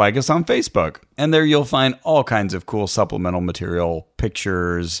also like us on Facebook, and there you'll find all kinds of cool supplemental material,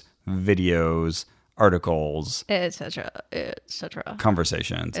 pictures, videos, articles, etc.,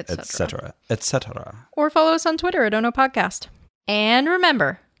 conversations, etc., etc. Or follow us on Twitter at Ono Podcast. And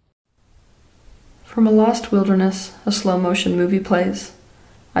remember, from a lost wilderness, a slow-motion movie plays.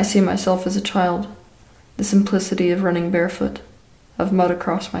 I see myself as a child, the simplicity of running barefoot, of mud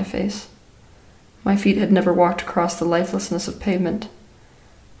across my face. My feet had never walked across the lifelessness of pavement.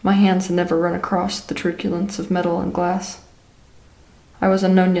 My hands had never run across the truculence of metal and glass. I was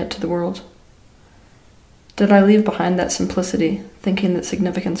unknown yet to the world. Did I leave behind that simplicity, thinking that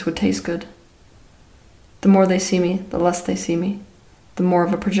significance would taste good? The more they see me, the less they see me, the more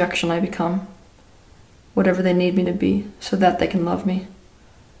of a projection I become. Whatever they need me to be, so that they can love me.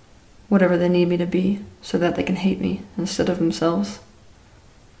 Whatever they need me to be, so that they can hate me instead of themselves.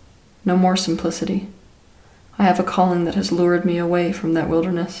 No more simplicity. I have a calling that has lured me away from that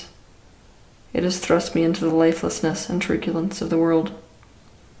wilderness. It has thrust me into the lifelessness and truculence of the world.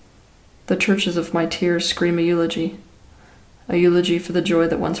 The churches of my tears scream a eulogy for the joy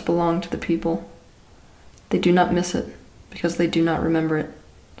that once belonged to the people. They do not miss it, because they do not remember it.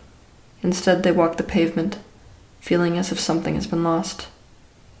 Instead, they walk the pavement, feeling as if something has been lost.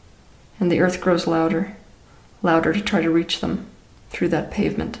 And the earth grows louder, louder to try to reach them through that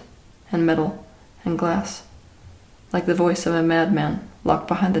pavement and metal and glass, like the voice of a madman locked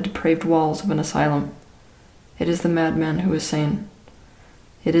behind the depraved walls of an asylum. It is the madman who is sane.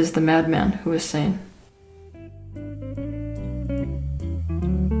 It is the madman who is sane.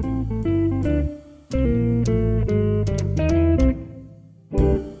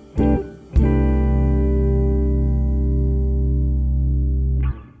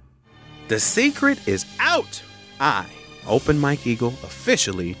 The secret is out. I, Open Mike Eagle,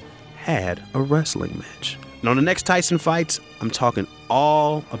 officially had a wrestling match. And on the next Tyson Fights, I'm talking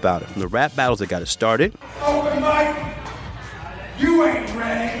all about it. From the rap battles that got us started. Open Mike, you ain't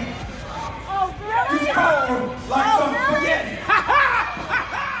ready. Oh, really? You cold like some spaghetti.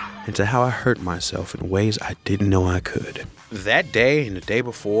 And to how I hurt myself in ways I didn't know I could. That day and the day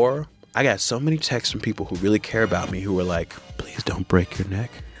before, I got so many texts from people who really care about me who were like, please don't break your neck.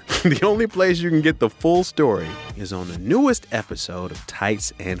 The only place you can get the full story is on the newest episode of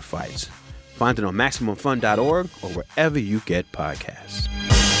Tights and Fights. Find it on MaximumFun.org or wherever you get podcasts.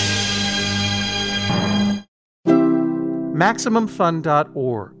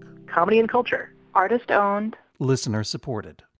 MaximumFun.org. Comedy and culture. Artist owned. Listener supported.